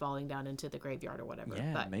supposed to be falling down into the graveyard or whatever.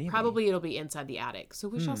 Yeah, but maybe. probably it'll be inside the attic. So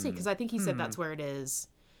we shall see, because I think he said that's where it is.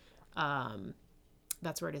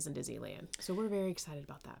 That's where it is in Disneyland. So we're very excited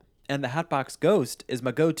about that. And the Hatbox Ghost is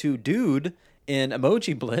my go-to dude in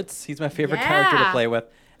Emoji Blitz. He's my favorite character to play with.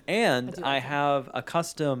 And I have a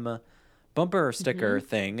custom bumper sticker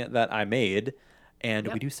thing that I made, and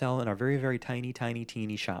we do sell in our very, very tiny,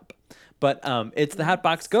 teeny shop. But it's the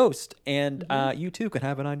Hatbox Ghost, and you too could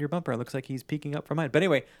have it on your bumper. It looks like he's peeking up from mine. But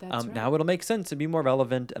anyway, now it'll make sense and be more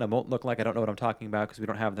relevant, and it won't look like I don't know what I'm talking about because we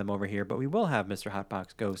don't have them over here. But we will have Mr.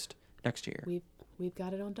 Hatbox Ghost next year. We've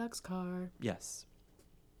got it on Doug's car. Yes.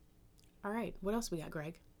 All right. What else we got,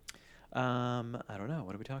 Greg? I don't know.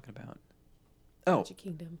 What are we talking about? Oh, Magic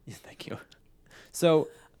Kingdom. yeah, thank you. So,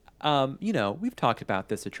 we've talked about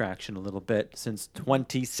this attraction a little bit since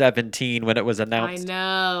 2017 when it was announced. I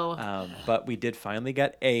know. But we did finally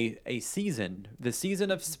get a season. The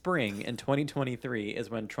season of spring in 2023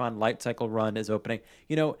 is when Tron Light Cycle Run is opening.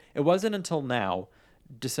 It wasn't until now,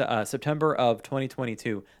 September of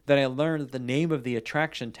 2022, that I learned that the name of the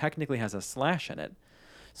attraction technically has a slash in it.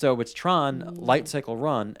 So it's Tron Light Cycle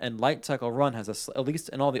Run, and Light Cycle Run has at least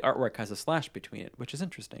in all the artwork, has a slash between it, which is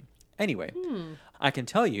interesting. Anyway, I can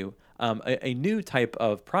tell you a new type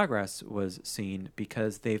of progress was seen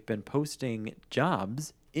because they've been posting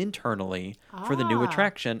jobs internally for the new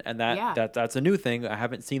attraction, and that's a new thing. I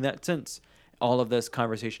haven't seen that since all of this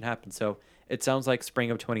conversation happened. So it sounds like spring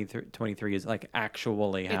of 2023 is like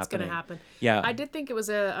actually happening. It's going to happen. Yeah. I did think it was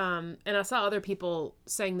and I saw other people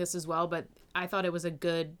saying this as well, but I thought it was a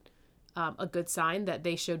good sign that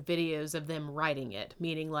they showed videos of them riding it,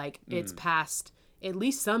 meaning like it's passed at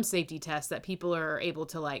least some safety tests that people are able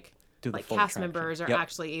to like cast members are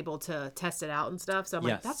actually able to test it out and stuff. So I'm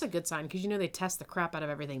like, that's a good sign, because they test the crap out of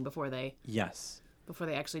everything before they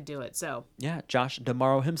actually do it. So yeah, Josh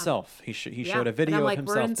D'Amaro himself, he showed a video and I'm like, of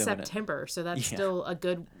himself we're in doing September, so that's still a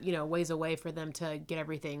good ways away for them to get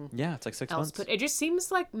everything. Yeah, it's like 6 months. It just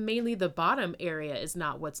seems like mainly the bottom area is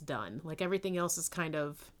not what's done. Like everything else is kind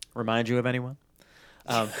of. Remind you of anyone?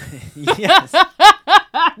 Yes.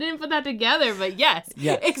 I didn't put that together, but yes,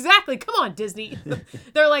 exactly. Come on, Disney.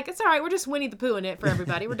 They're like, it's all right. We're just Winnie the Pooh in it for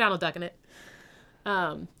everybody. We're Donald Duck in it.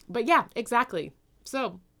 But yeah, exactly.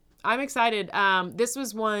 So I'm excited. This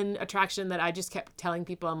was one attraction that I just kept telling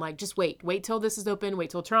people. I'm like, just wait till this is open. Wait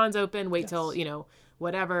till Tron's open. Wait till,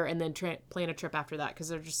 whatever. And then plan a trip after that. Because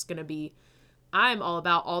they're just going to be, I'm all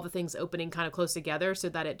about all the things opening kind of close together so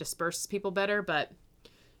that it disperses people better. But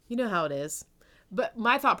you know how it is. But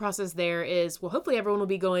my thought process there is, well, hopefully everyone will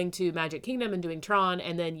be going to Magic Kingdom and doing Tron,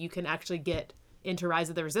 and then you can actually get into Rise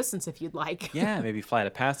of the Resistance if you'd like. Yeah, maybe Flight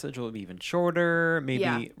of Passage will be even shorter.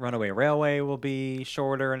 Maybe Runaway Railway will be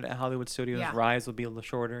shorter, and Hollywood Studios Rise will be a little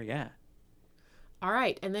shorter. Yeah. All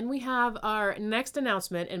right, and then we have our next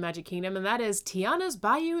announcement in Magic Kingdom, and that is Tiana's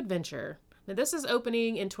Bayou Adventure. Now, this is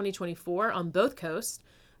opening in 2024 on both coasts.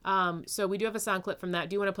 So we do have a sound clip from that.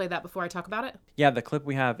 Do you want to play that before I talk about it? Yeah, the clip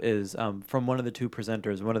we have is from one of the two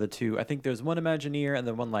presenters. One of the two, I think there's one Imagineer and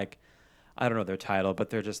then one like, I don't know their title, but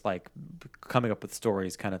they're just like coming up with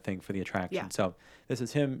stories kind of thing for the attraction. Yeah. So this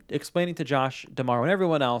is him explaining to Josh D'Amaro and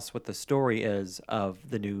everyone else what the story is of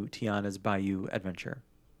the new Tiana's Bayou Adventure.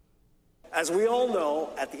 As we all know,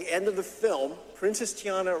 at the end of the film, Princess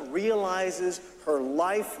Tiana realizes her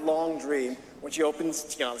lifelong dream when she opens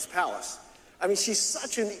Tiana's Palace. I mean, she's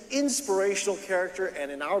such an inspirational character,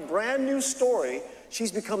 and in our brand new story,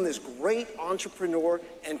 she's become this great entrepreneur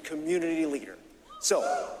and community leader. So,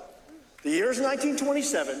 the year's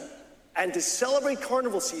 1927, and to celebrate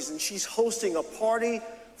Carnival season, she's hosting a party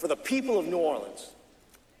for the people of New Orleans.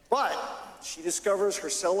 But she discovers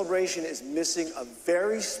her celebration is missing a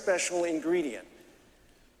very special ingredient.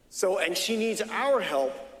 So, and she needs our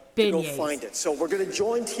help to go find it. So we're going to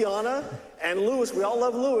join Tiana and Louis. We all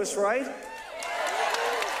love Louis, right?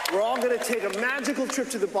 We're all going to take a magical trip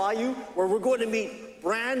to the bayou where we're going to meet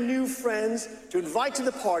brand new friends to invite to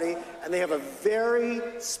the party, and they have a very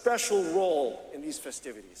special role in these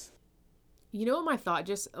festivities. You know what my thought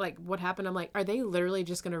just, like, what happened? I'm like, are they literally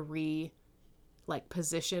just going to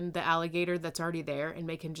position the alligator that's already there and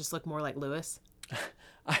make him just look more like Louis?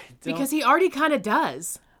 Because he already kind of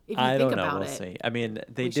does, if you think about it. We'll see. I mean,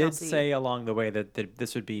 they did say along the way that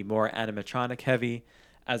this would be more animatronic heavy,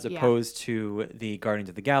 as opposed to the Guardians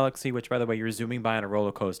of the Galaxy, which, by the way, you're zooming by on a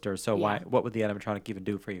roller coaster. So what would the animatronic even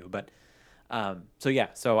do for you? But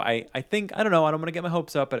So I think, I don't know, I don't want to get my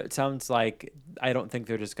hopes up, but it sounds like I don't think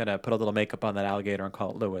they're just gonna put a little makeup on that alligator and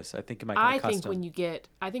call it Lewis. I think it might get I accustomed.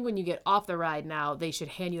 think when you get off the ride now, they should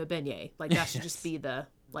hand you a beignet. Like that should just be the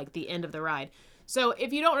end of the ride. So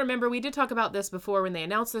if you don't remember, we did talk about this before when they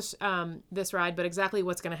announced this ride, but exactly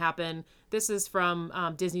what's going to happen. This is from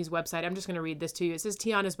Disney's website. I'm just going to read this to you. It says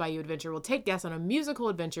Tiana's Bayou Adventure will take guests on a musical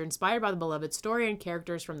adventure inspired by the beloved story and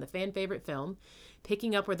characters from the fan favorite film.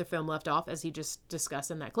 Picking up where the film left off, as he just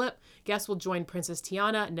discussed in that clip, guests will join Princess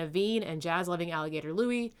Tiana, Naveen, and jazz-loving alligator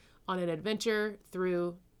Louie on an adventure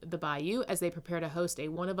through the bayou as they prepare to host a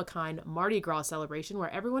one-of-a-kind Mardi Gras celebration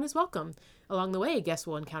where everyone is welcome. Along the way, guests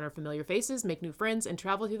will encounter familiar faces, make new friends, and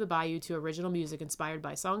travel through the bayou to original music inspired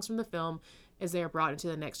by songs from the film as they are brought into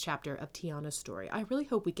the next chapter of Tiana's story. I really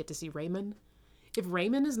hope we get to see Raymond. If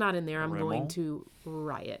Raymond is not in there, I'm going to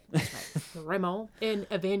riot. That's right. Raymond and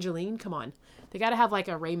Evangeline, come on. They got to have like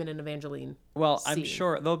a Raymond and Evangeline Well, I'm scene.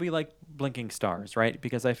 sure they'll be like blinking stars, right?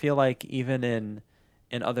 Because I feel like even in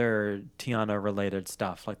other Tiana related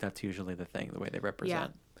stuff, like that's usually the thing, the way they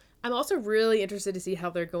represent. Yeah. I'm also really interested to see how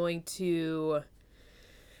the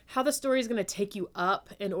story is going to take you up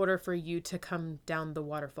in order for you to come down the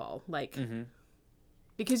waterfall. Like,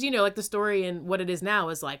 because, like the story and what it is now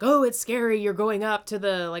is like, oh, it's scary. You're going up to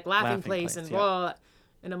the like laughing place and blah.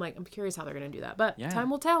 And I'm like, I'm curious how they're going to do that. But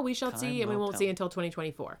time will tell. We shall see, and we won't see until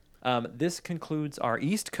 2024. This concludes our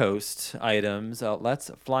East Coast items.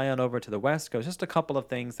 Let's fly on over to the West Coast. Just a couple of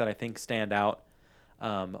things that I think stand out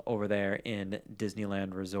over there in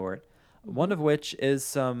Disneyland Resort. One of which is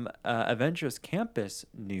some Avengers Campus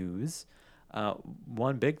news.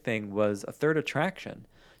 One big thing was a third attraction.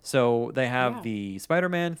 So they have the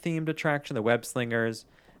Spider-Man themed attraction, the Web Slingers,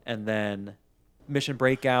 and then Mission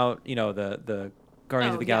Breakout, the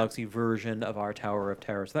Guardians of the Galaxy version of our Tower of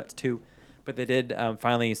Terror. So that's two. But they did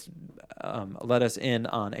finally let us in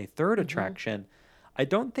on a third attraction. I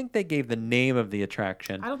don't think they gave the name of the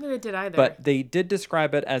attraction. I don't think they did either. But they did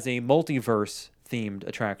describe it as a multiverse-themed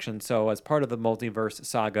attraction. So as part of the multiverse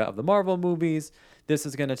saga of the Marvel movies, this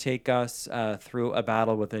is going to take us through a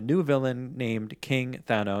battle with a new villain named King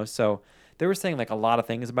Thanos. So they were saying like a lot of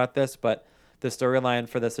things about this, but the storyline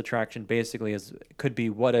for this attraction basically could be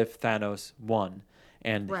what if Thanos won?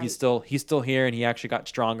 And he's still here, and he actually got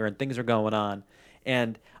stronger, and things are going on.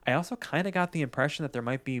 And I also kind of got the impression that there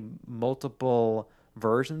might be multiple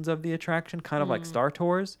versions of the attraction, kind of like Star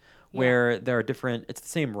Tours, where there are different. It's the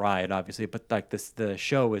same ride, obviously, but like the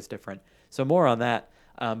show is different. So more on that.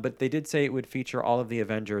 But they did say it would feature all of the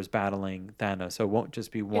Avengers battling Thanos, so it won't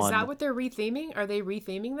just be one. Is that what they're retheming? Are they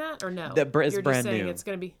retheming that or no? It's You're brand just saying new. It's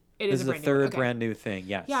going to be. This is a third brand new thing,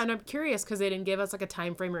 yes. Yeah, and I'm curious because they didn't give us like a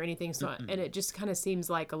time frame or anything, so and it just kind of seems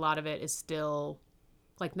like a lot of it is still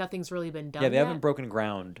like nothing's really been done. Yeah, they yet. haven't broken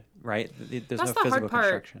ground, right? There's That's no the physical hard part.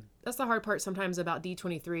 construction. That's the hard part sometimes about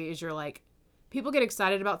D23 is you're like, people get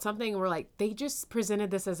excited about something and we're like, they just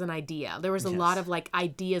presented this as an idea. There was a lot of like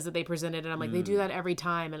ideas that they presented, and I'm like, they do that every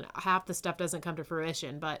time, and half the stuff doesn't come to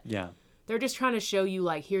fruition, but Yeah. they're just trying to show you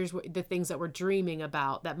like, here's the things that we're dreaming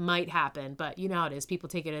about that might happen, but you know how it is. People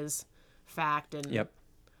take it as fact and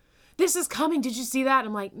this is coming. Did you see that?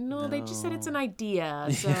 I'm like, no, they just said it's an idea.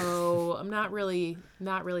 So I'm not really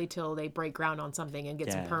till they break ground on something and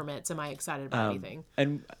get some permits. Am I excited about anything?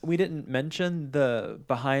 And we didn't mention the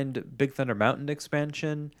behind Big Thunder Mountain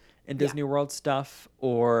expansion in Disney World stuff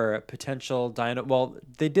or potential Dino. Well,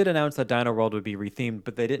 they did announce that Dino World would be rethemed,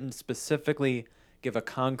 but they didn't specifically give a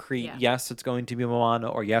concrete yes, it's going to be Moana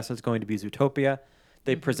or yes, it's going to be Zootopia.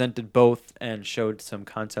 They presented both and showed some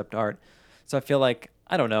concept art. So I feel like,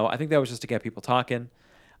 I don't know, I think that was just to get people talking,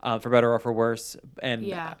 for better or for worse, and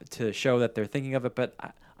to show that they're thinking of it. But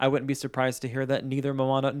I wouldn't be surprised to hear that neither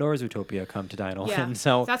Moana nor Zootopia come to Dino. Yeah, and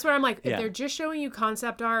so that's where I'm like, if they're just showing you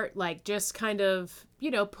concept art, like just kind of,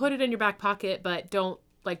 put it in your back pocket, but don't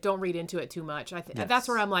read into it too much. That's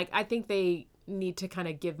where I'm like, I think they need to kind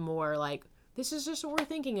of give more like, this is just what we're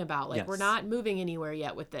thinking about. Like, we're not moving anywhere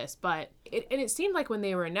yet with this. But it seemed like when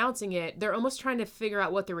they were announcing it, they're almost trying to figure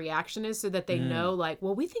out what the reaction is so that they know, like,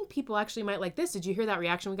 well, we think people actually might like this. Did you hear that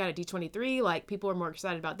reaction we got at D23? Like, people are more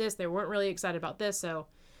excited about this. They weren't really excited about this. So,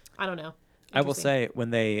 I don't know. I will say, when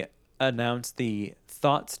they announced the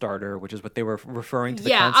thought starter, which is what they were referring to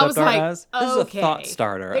the I concept was art like, as, this is a thought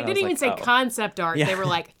starter. They And I was didn't even like, say oh. concept art. Yeah. They were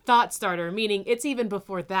like thought starter, meaning it's even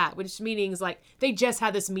before that, which means like they just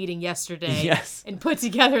had this meeting yesterday and put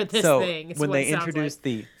together this thing. When they introduced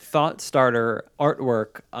the thought starter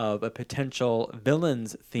artwork of a potential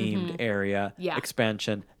villains themed area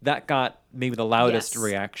expansion, that got maybe the loudest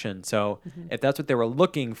reaction. So if that's what they were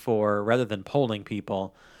looking for, rather than polling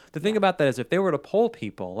people, The thing about that is if they were to poll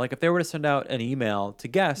people, like if they were to send out an email to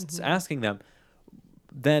guests asking them,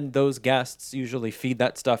 then those guests usually feed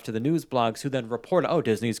that stuff to the news blogs who then report, oh,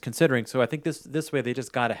 Disney's considering. So I think this way they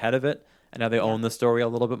just got ahead of it, and now they own the story a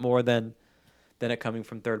little bit more than it coming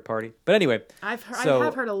from third party. But anyway, I have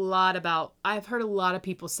heard a lot of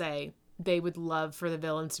people say they would love for the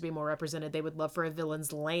villains to be more represented. They would love for a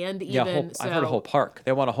villain's land even. I've heard a whole park.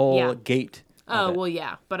 They want a whole gate. Oh, well,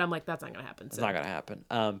 yeah. But I'm like, that's not going to happen. It's not going to happen.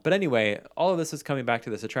 But anyway, all of this is coming back to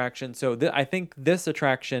this attraction. So I think this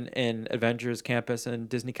attraction in Avengers Campus and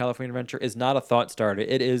Disney California Adventure is not a thought starter.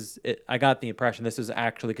 I got the impression this is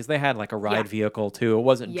actually, because they had like a ride vehicle too. It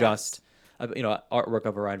wasn't just, artwork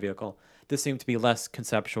of a ride vehicle. This seemed to be less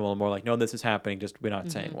conceptual, more like, no, this is happening, just we're not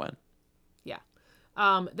saying when. Yeah.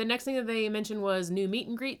 The next thing that they mentioned was new meet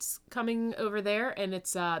and greets coming over there. And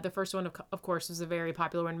it's the first one, of course, is a very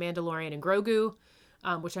popular one, Mandalorian and Grogu,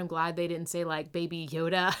 which I'm glad they didn't say like Baby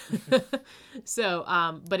Yoda. So,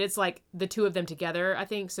 but it's like the two of them together, I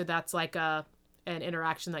think. So that's like an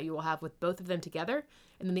interaction that you will have with both of them together.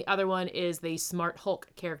 And then the other one is the Smart Hulk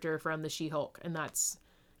character from the She-Hulk. And that's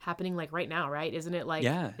happening like right now, right? Isn't it like,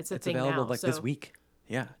 it's a thing available now. like this week.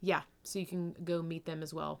 Yeah. Yeah. So you can go meet them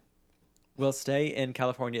as well. We'll stay in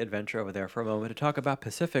California Adventure over there for a moment to talk about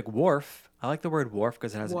Pacific Wharf. I like the word wharf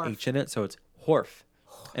because it has an H in it, so it's Wharf.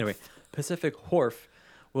 Anyway, Pacific Wharf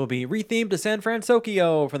will be rethemed to San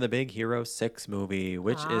Francisco from the Big Hero 6 movie,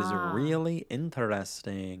 which is really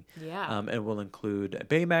interesting. Yeah. It will include a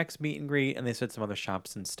Baymax meet and greet, and they said some other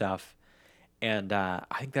shops and stuff. And I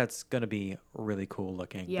think that's going to be really cool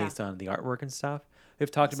looking based on the artwork and stuff. We've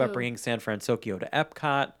talked about bringing San Francisco to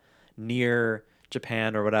Epcot, near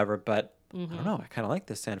Japan or whatever, but I don't know. I kind of like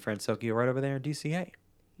this San Francisco right over there in DCA.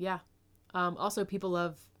 Yeah. Also, people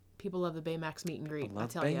love the Baymax meet and greet. I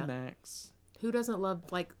tell you, Baymax. Who doesn't love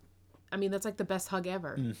that's like the best hug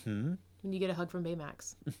ever. Mm-hmm. When you get a hug from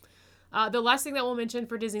Baymax. The last thing that we'll mention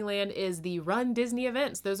for Disneyland is the Run Disney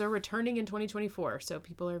events. Those are returning in 2024, so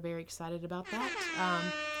people are very excited about that.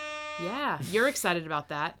 Yeah, you're excited about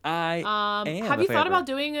that. I am. Have you thought about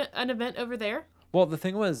doing an event over there? Well, the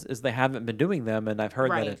thing is they haven't been doing them, and I've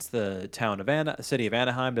heard that it's the city of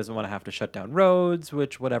Anaheim doesn't want to have to shut down roads,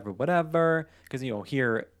 which whatever, because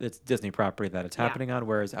here it's Disney property that it's happening on,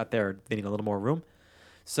 whereas out there they need a little more room.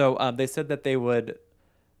 So they said that they would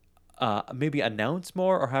maybe announce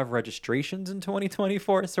more or have registrations in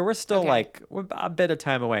 2024. So we're still we're a bit of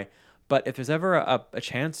time away. But if there's ever a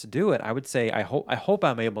chance to do it, I would say I hope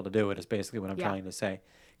I'm able to do it. Is basically what I'm trying to say.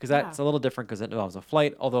 Because that's a little different because it involves a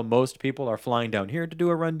flight, although most people are flying down here to do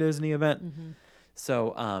a Run Disney event. Mm-hmm.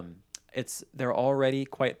 So they're already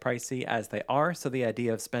quite pricey as they are. So the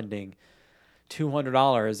idea of spending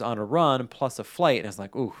 $200 on a run plus a flight is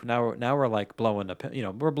like, ooh, now we're like blowing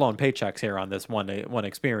we're blowing paychecks here on this one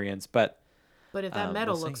experience. But if that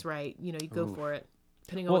medal looks right, you go for it.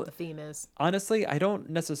 Depending on what the theme is. Honestly, I don't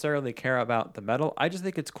necessarily care about the medal. I just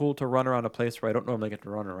think it's cool to run around a place where I don't normally get to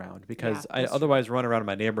run around because I otherwise run around in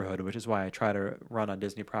my neighborhood, which is why I try to run on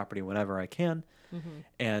Disney property whenever I can. Mm-hmm.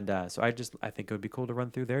 And so I think it would be cool to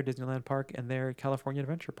run through their Disneyland park and their California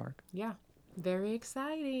Adventure Park. Yeah, very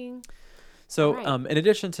exciting. So in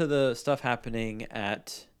addition to the stuff happening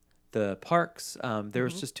at the parks, there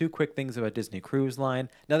was just two quick things about Disney Cruise Line.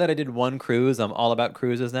 Now that I did one cruise, I'm all about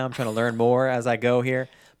cruises now. I'm trying to learn more as I go here.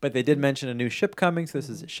 But they did mention a new ship coming. So this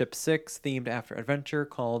is Ship 6, themed after adventure,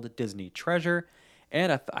 called Disney Treasure.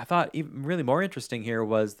 And I thought even really more interesting here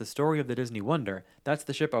was the story of the Disney Wonder. That's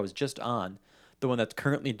the ship I was just on, the one that's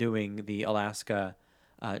currently doing the Alaska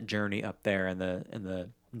journey up there in the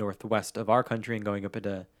northwest of our country and going up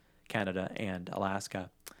into Canada and Alaska.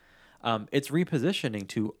 It's repositioning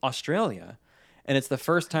to Australia, and it's the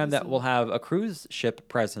first time that we'll have a cruise ship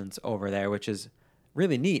presence over there, which is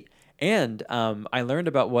really neat. And I learned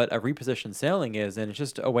about what a repositioned sailing is, and it's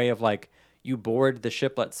just a way of like you board the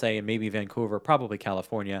ship, let's say in maybe Vancouver, probably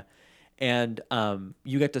California, and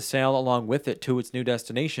you get to sail along with it to its new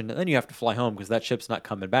destination, and then you have to fly home because that ship's not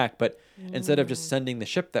coming back. But instead of just sending the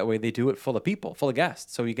ship that way, they do it full of people, full of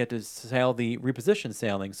guests, so you get to sail the repositioned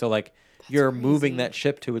sailing. So like you're moving that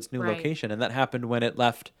ship to its new location, and that happened when it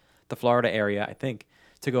left the Florida area, I think,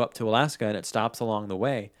 to go up to Alaska, and it stops along the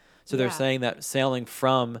way. So they're saying that sailing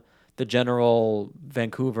from the general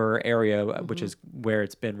Vancouver area, which is where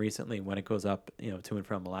it's been recently when it goes up, to and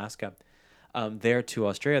from Alaska, there to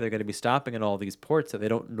Australia, they're going to be stopping in all these ports that they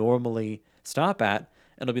don't normally stop at,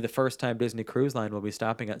 and it'll be the first time Disney Cruise Line will be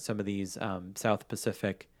stopping at some of these South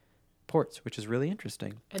Pacific ports, which is really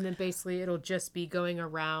interesting. And then basically it'll just be going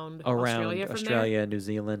around Australia, New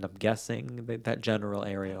Zealand, I'm guessing, that general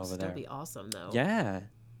area over there. That'd be awesome, though. Yeah.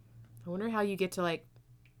 I wonder how you get to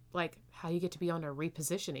like how you get to be on a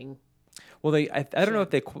repositioning. Well, I don't know if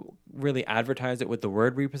they really advertise it with the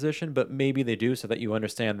word reposition, but maybe they do so that you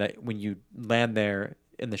understand that when you land there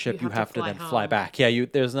in the ship, you have to then fly back. Yeah,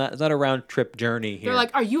 it's not a round trip journey here. They're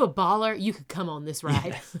like, "Are you a baller? You could come on this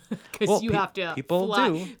ride because Well, you have to people fly.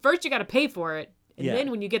 do. First, you got to pay for it, and Yeah.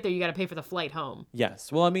 then when you get there, you got to pay for the flight home."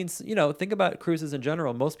 Yes. Well, I mean, think about cruises in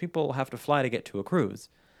general. Most people have to fly to get to a cruise.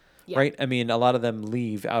 Yeah. Right? I mean, a lot of them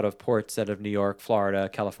leave out of ports out of New York, Florida,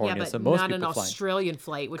 California. Yeah, but so most not people an fly. Australian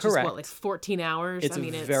flight, which Correct. is what, like 14 hours? It's a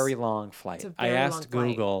very long flight. a I very asked long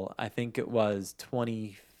flight. Google, I think it was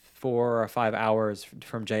 24 or 5 hours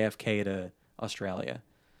from JFK to Australia.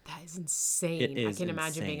 That is insane. It is I can't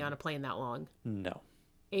imagine being insane. on a plane that long. No.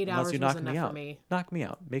 8 Unless hours you was knock me enough out. for me. Knock me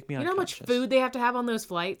out. Make me You know how much unconscious. food they have to have on those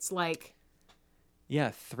flights? Like,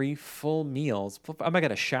 Yeah, 3 full meals. Am I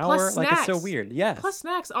going to shower? plus Like, it's so snacks. weird. Yes. Plus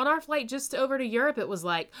snacks. On our flight just over to Europe, it was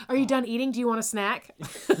like, "Are you done eating? Do you want a snack?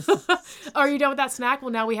 Are you done with that snack? Well,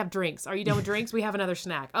 now we have drinks. Are you done with drinks? We have another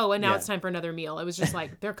snack. Oh, and now Yeah. it's time for another meal." It was just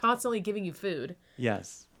like, they're constantly giving you food.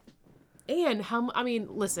 Yes. And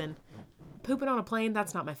listen, pooping on a plane,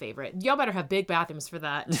 that's not my favorite. Y'all better have big bathrooms for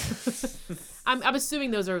that. I'm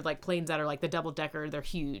assuming those are like planes that are like the double decker. They're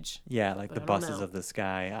huge. Yeah, like But the I don't buses know. of the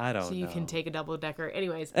sky. I don't know. So you can take a double decker.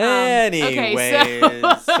 Anyways. Anyways, Okay,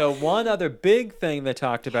 so one other big thing they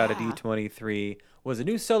talked about at Yeah. D23 was a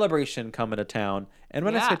new celebration coming to town. And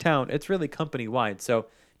when I say Yeah. town, it's really company wide. So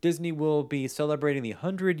Disney will be celebrating the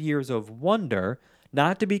 100 Years of Wonder,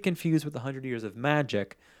 not to be confused with the 100 Years of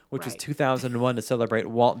Magic, which was Right. 2001 to celebrate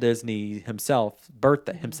Walt Disney himself's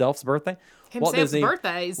birthday. Himself's birthdays.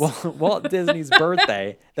 Walt Disney's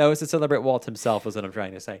birthday. That was to celebrate Walt himself, is what I'm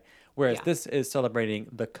trying to say. Whereas Yeah. this is celebrating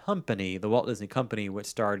the company, the Walt Disney Company, which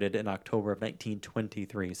started in October of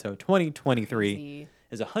 1923. So 2023 Crazy.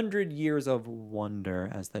 is 100 years of wonder,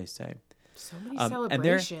 as they say. So many And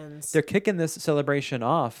celebrations. they're kicking this celebration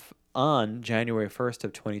off on January 1st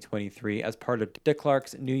of 2023 as part of Dick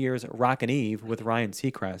Clark's New Year's Rockin' Eve with Ryan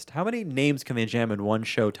Seacrest. How many names can they jam in one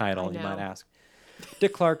show title, I you might know. ask?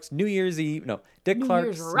 Dick Clark's New Year's Eve. No, Dick New Clark's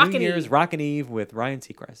Year's New Rockin' Year's Eve. Rockin' Eve with Ryan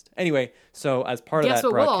Seacrest. Anyway, so as part Guess of that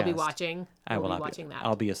what broadcast, we'll all be watching? I We'll will be not watching be. that.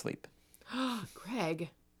 I'll be asleep. Greg,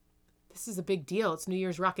 this is a big deal. It's New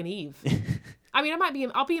Year's Rockin' Eve. I mean,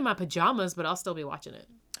 I'll be in my pajamas, but I'll still be watching it.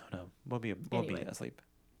 Oh no, we'll be Anyway. asleep.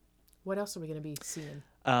 What else are we going to be seeing?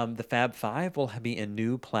 The Fab Five will be in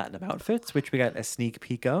new platinum outfits, which we got a sneak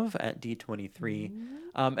peek of at D23.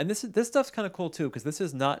 And this stuff's kind of cool too, because this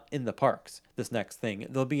is not in the parks. This next thing,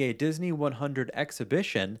 there'll be a Disney 100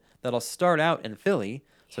 exhibition that'll start out in Philly,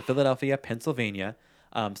 so Philadelphia, Pennsylvania,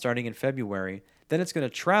 starting in February. Then it's going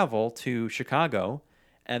to travel to Chicago,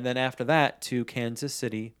 and then after that to Kansas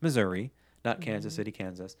City, Missouri, not Kansas City,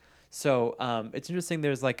 Kansas. So it's interesting.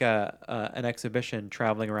 There's like an exhibition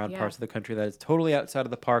traveling around Yeah. parts of the country that is totally outside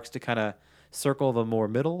of the parks to kind of circle the more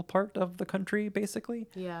middle part of the country, basically.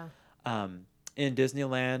 Yeah. In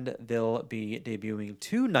Disneyland, they'll be debuting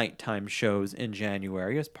 2 nighttime shows in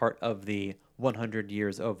January as part of the 100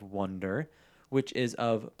 Years of Wonder, which is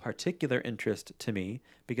of particular interest to me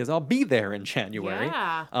because I'll be there in January.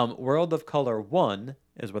 Yeah. World of Color 1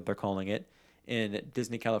 is what they're calling it in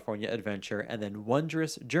Disney California Adventure, and then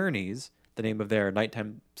Wondrous Journeys, the name of their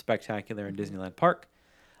nighttime spectacular in Disneyland Park.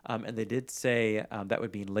 And they did say that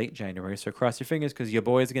would be in late January, so cross your fingers because your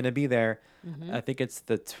boy's going to be there. I think it's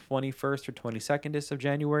the 21st or 22nd of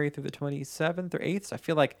January through the 27th or 8th. So I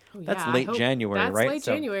feel like that's Yeah, I late hope January, that's right? late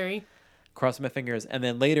So January. cross my fingers. And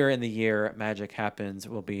then later in the year, Magic Happens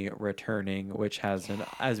will be returning, which has,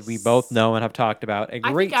 as we both know and have talked about, a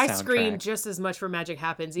I great think I soundtrack. screamed just as much for Magic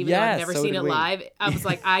Happens, even though Yes, I've never so seen did it we. live. I was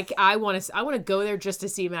like, I want to go there just to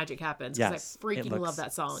see Magic Happens because Yes, I it freaking looks love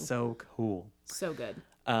that song. So cool. So good.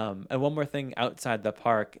 And one more thing outside the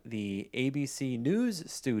park, the ABC News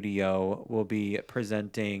Studio will be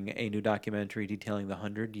presenting a new documentary detailing the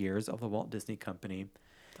 100 years of the Walt Disney Company.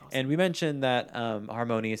 And we mentioned that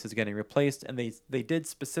Harmonious is getting replaced, and they did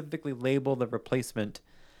specifically label the replacement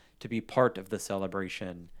to be part of the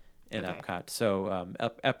celebration in Okay. Epcot. So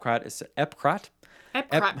Epcot is Epcot.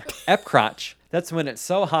 Epcot. Epcrotch. That's when it's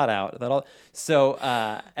so hot out that all. So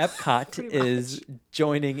Epcot Pretty is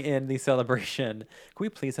joining in the celebration. Can we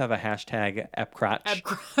please have a hashtag Epcrotch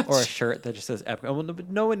Epcrotch. or a shirt that just says Epcot? Well,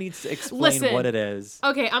 no one needs to explain Listen. what it is.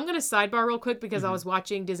 Okay, I'm going to sidebar real quick because Mm-hmm. I was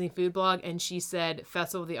watching Disney Food Blog and she said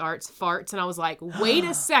Festival of the Arts farts. And I was like, wait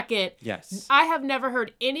a second. Yes. I have never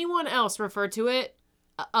heard anyone else refer to it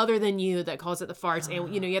other than you that calls it the farts.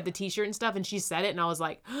 And, you have the t-shirt and stuff. And she said it. And I was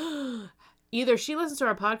like, either she listens to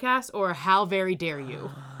our podcast or how very dare you.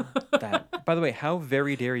 By the way, how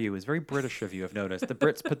very dare you is very British of you, I've noticed. The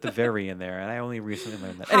Brits put the very in there, and I only recently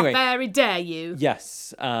learned that. How Anyway, very dare you?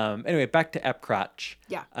 yes. Anyway, back to Epcot.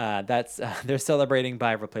 Yeah. That's they're celebrating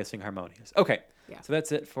by replacing Harmonious. Okay. Yeah. So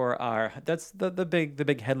that's it for that's the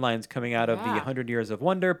big headlines coming out of the Yeah. 100 Years of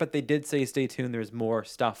Wonder, but they did say stay tuned. There's more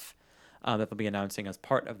stuff that they'll be announcing as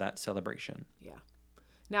part of that celebration. Yeah.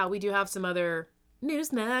 Now, we do have some other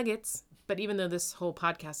news nuggets, but even though this whole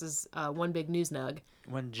podcast is one big news nug,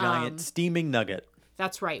 One giant steaming nugget.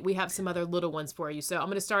 that's right. We have some other little ones for you. So I'm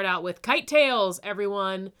going to start out with Kite Tales,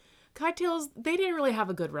 everyone. Kite Tales, they didn't really have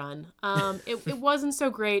a good run. It wasn't so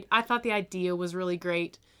great. I thought the idea was really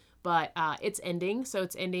great, but it's ending. So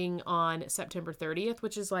it's ending on September 30th,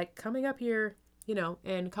 which is like coming up here, in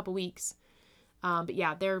a couple weeks. But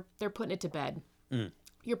yeah, they're putting it to bed.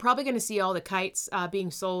 You're probably going to see all the kites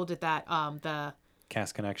being sold at that the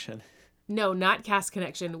Cast Connection. no, not Cast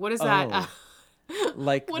Connection. What is that?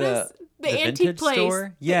 Like What is the antique vintage place?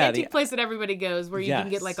 store? The Yeah, antique place that everybody goes where you can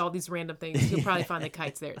get Yes. like all these random things. You'll probably find the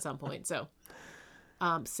kites there at some point. So,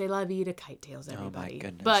 c'est la vie to Kite Tales, everybody.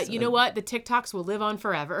 goodness. But you know what? The TikToks will live on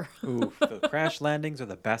forever. Oof, the crash landings are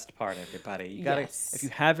the best part, everybody. You gotta, Yes. if you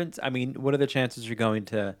haven't, I mean, what are the chances you're going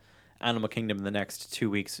to Animal Kingdom in the next 2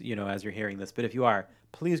 weeks, as you're hearing this? But if you are,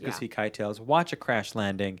 please go Yeah. see Kite Tales. Watch a crash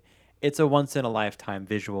landing. It's a once-in-a-lifetime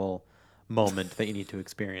visual moment that you need to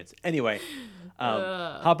experience. Anyway,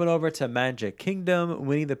 hopping over to Magic Kingdom,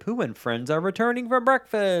 Winnie the Pooh and friends are returning for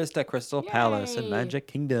breakfast at Crystal Palace in Yay. Magic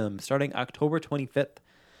Kingdom starting October 25th.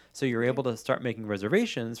 So you're able to start making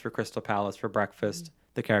reservations for Crystal Palace for breakfast,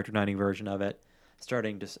 the character dining version of it,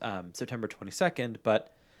 starting September 22nd.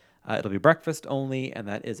 But it'll be breakfast only, and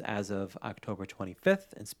that is as of October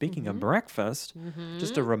 25th. And speaking of breakfast,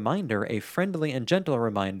 just a reminder, a friendly and gentle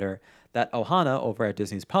reminder, that Ohana over at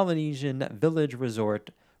Disney's Polynesian Village Resort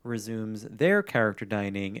resumes their character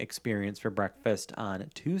dining experience for breakfast on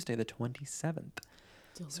Tuesday the 27th.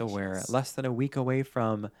 So we're Delicious. less than a week away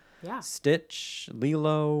from Yeah. Stitch,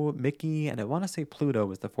 Lilo, Mickey, and I want to say Pluto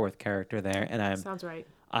was the fourth character there. And Sounds right.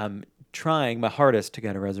 I'm trying my hardest to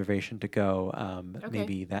get a reservation to go Okay.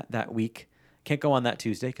 maybe that week. Can't go on that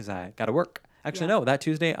Tuesday because I got to work. Actually, Yeah. no, that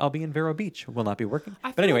Tuesday I'll be in Vero Beach. Will not be working. I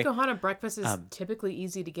feel But anyway, like Ohana breakfast is typically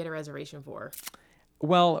easy to get a reservation for.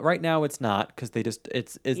 well, right now it's not because they just Yeah,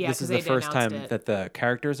 this 'cause is they the first announced time it. that the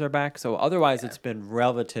characters are back. So otherwise it's been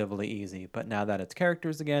relatively easy. But now that it's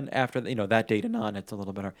characters again, after that date and on, it's a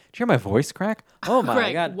little bit hard. Did you hear my voice crack? Oh my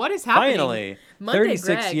Greg, god! what is happening? Finally, Monday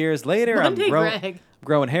 36 Greg. years later, Monday I'm Greg.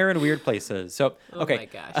 growing hair in weird places. So Oh okay, my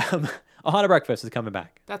gosh. Ohana Breakfast is coming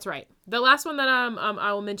back. That's right. The last one that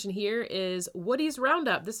I will mention here is Woody's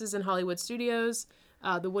Roundup. This is in Hollywood Studios.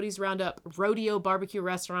 The Woody's Roundup Rodeo Barbecue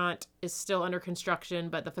Restaurant is still under construction,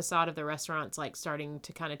 but the facade of the restaurant's like starting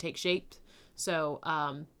to kind of take shape. So,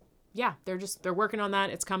 yeah, they're working on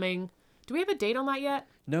that. It's coming. Do we have a date on that yet?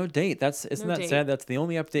 No date. Isn't No that date. sad? That's the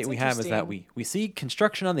only update we have is that interesting. we see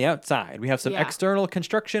construction on the outside. We have some Yeah. external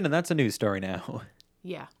construction, and that's a news story now.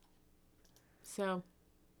 Yeah. So,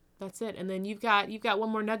 that's it. And then you've got one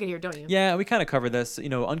more nugget here, don't you? Yeah, we kind of covered this.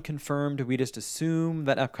 Unconfirmed. We just assume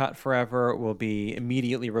that Epcot Forever will be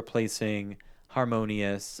immediately replacing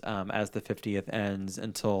Harmonious as the 50th ends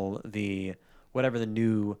until whatever the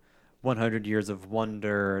new 100 Years of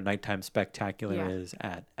Wonder Nighttime Spectacular Yeah. is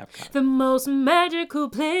at Epcot. The most magical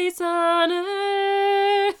place on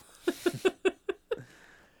earth.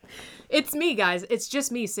 It's me, guys. It's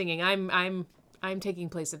just me singing. I'm taking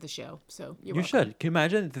place at the show. So you're You welcome. should. Can you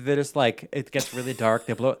imagine? They're just like, it gets really dark.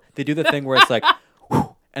 They do the thing where it's like,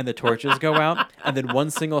 whoo, and the torches go out, and then one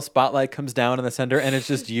single spotlight comes down in the center, and it's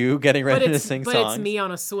just you getting ready to sing but songs. it's me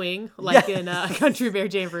on a swing, like in Country Bear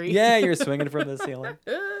Jamboree. Yeah, you're swinging from the ceiling.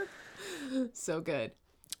 So good.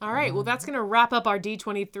 All right. Well, that's going to wrap up our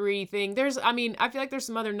D23 thing. I feel like there's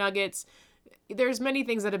some other nuggets. There's many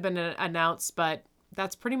things that have been announced, but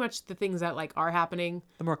that's pretty much the things that like are happening.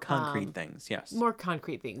 The more concrete things, yes. More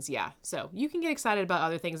concrete things, yeah. So you can get excited about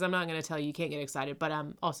other things. I'm not going to tell you you can't get excited, but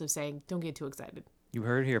I'm also saying don't get too excited. You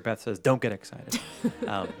heard it here. Beth says, don't get excited.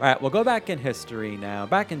 All right, we'll go back in history now.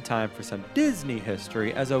 Back in time for some Disney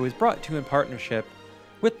history, as always, brought to you in partnership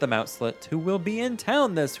with the Mouselet, who will be in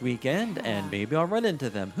town this weekend, and maybe I'll run into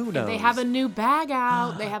them. Who knows? They have a new bag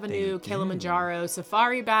out. They have a They new do. Kilimanjaro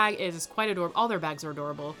safari bag. It is quite adorable. All their bags are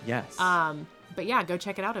adorable. Yes. But yeah, go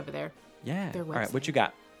check it out over there. yeah. their All right, website. what you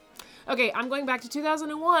got? Okay, I'm going back to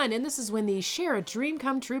 2001, and this is when the Share a Dream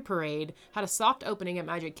Come True parade had a soft opening at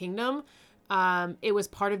Magic Kingdom. It was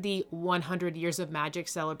part of the 100 Years of Magic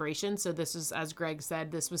celebration. So this is, as Greg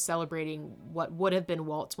said, this was celebrating what would have been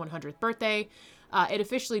Walt's 100th birthday. It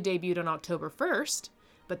officially debuted on October 1st,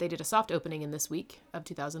 but they did a soft opening in this week of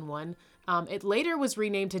 2001. It later was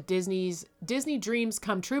renamed to Disney's Disney Dreams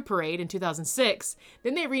Come True Parade in 2006.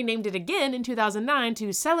 Then they renamed it again in 2009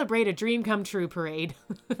 to Celebrate a Dream Come True Parade.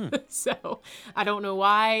 So I don't know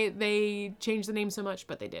why they changed the name so much,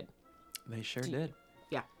 but they did. They sure did.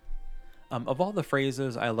 Yeah. Of all the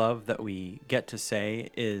phrases I love that we get to say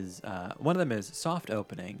is one of them is soft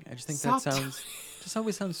opening. I just think Soft- that sounds just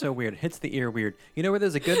always sounds so weird. It hits the ear weird. You know where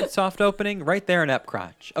there's a good soft opening? Right there in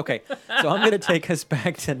Epcrotch. Okay, so I'm going to take us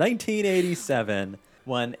back to 1987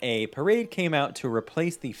 when a parade came out to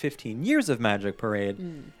replace the 15 Years of Magic parade.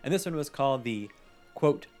 And this one was called the,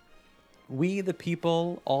 quote, We the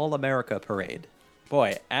People All America Parade.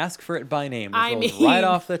 Boy, ask for it by name. It rolls right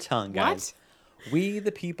off the tongue, guys. What? We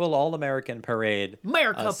the People All American Parade.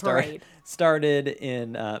 America Parade. Started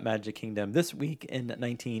in Magic Kingdom this week in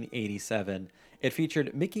 1987. It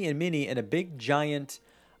featured Mickey and Minnie in a big giant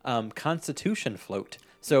Constitution float.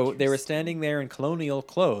 So they were standing there in colonial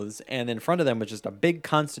clothes, and in front of them was just a big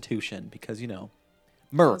Constitution because, you know,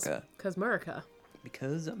 America. Because America.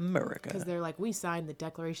 Because America. Because they're like, we signed the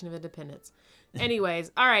Declaration of Independence. Anyways,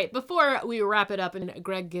 all right, before we wrap it up, and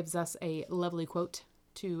Greg gives us a lovely quote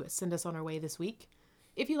to send us on our way this week.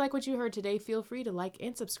 If you like what you heard today, feel free to like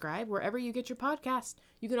and subscribe wherever you get your podcast.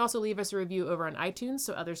 You can also leave us a review over on iTunes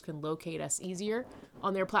so others can locate us easier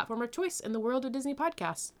on their platform of choice in the world of Disney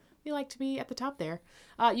podcasts. We like to be at the top there.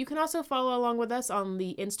 You can also follow along with us on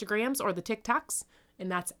the Instagrams or the TikToks,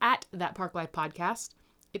 and that's at That Park Life Podcast.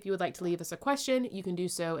 If you would like to leave us a question, you can do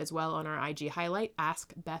so as well on our IG highlight,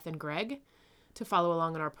 Ask Beth and Greg. To follow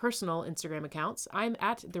along on our personal Instagram accounts, I'm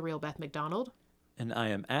at The Real Beth McDonald. And I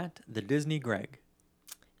am at The Disney Greg.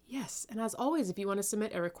 Yes, and as always, if you want to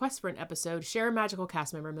submit a request for an episode, share a magical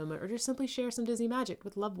cast member moment, or just simply share some Disney magic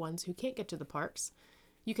with loved ones who can't get to the parks,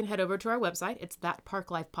 you can head over to our website, it's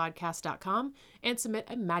thatparklifepodcast.com, and submit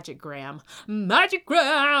a Magic-gram.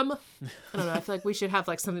 Magic-gram! I don't know, I feel like we should have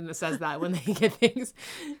like something that says that when they get things.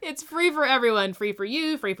 It's free for everyone, free for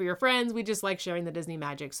you, free for your friends. We just like sharing the Disney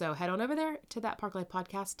magic. So head on over there to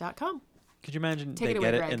thatparklifepodcast.com. Could you imagine Take they it away,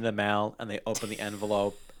 get it Greg. in the mail and they open the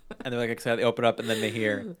envelope and they're like excited, they open it up and then they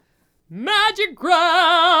hear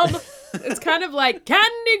Magic-gram! It's kind of like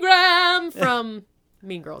Candy-gram from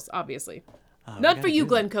Mean Girls, obviously. Not for you,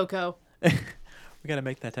 Glenn Coco. We got to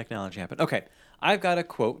make that technology happen. Okay, I've got a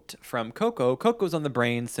quote from Coco. Coco's on the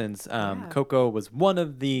brain since Coco was one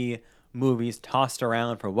of the movies tossed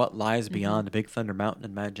around for what lies beyond Big Thunder Mountain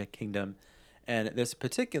and Magic Kingdom. And this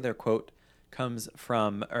particular quote comes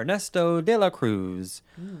from Ernesto de la Cruz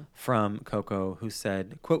from Coco, who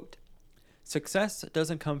said, quote, Success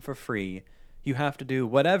doesn't come for free. You have to do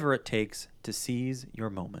whatever it takes to seize your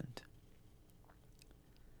moment.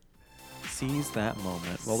 Seize that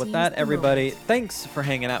moment. Well, with Seize that, the everybody, thanks for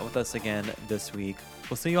hanging out with us again this week.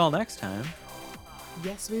 We'll see you all next time.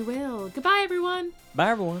 Yes, we will. Goodbye, everyone. Bye,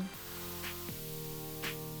 everyone.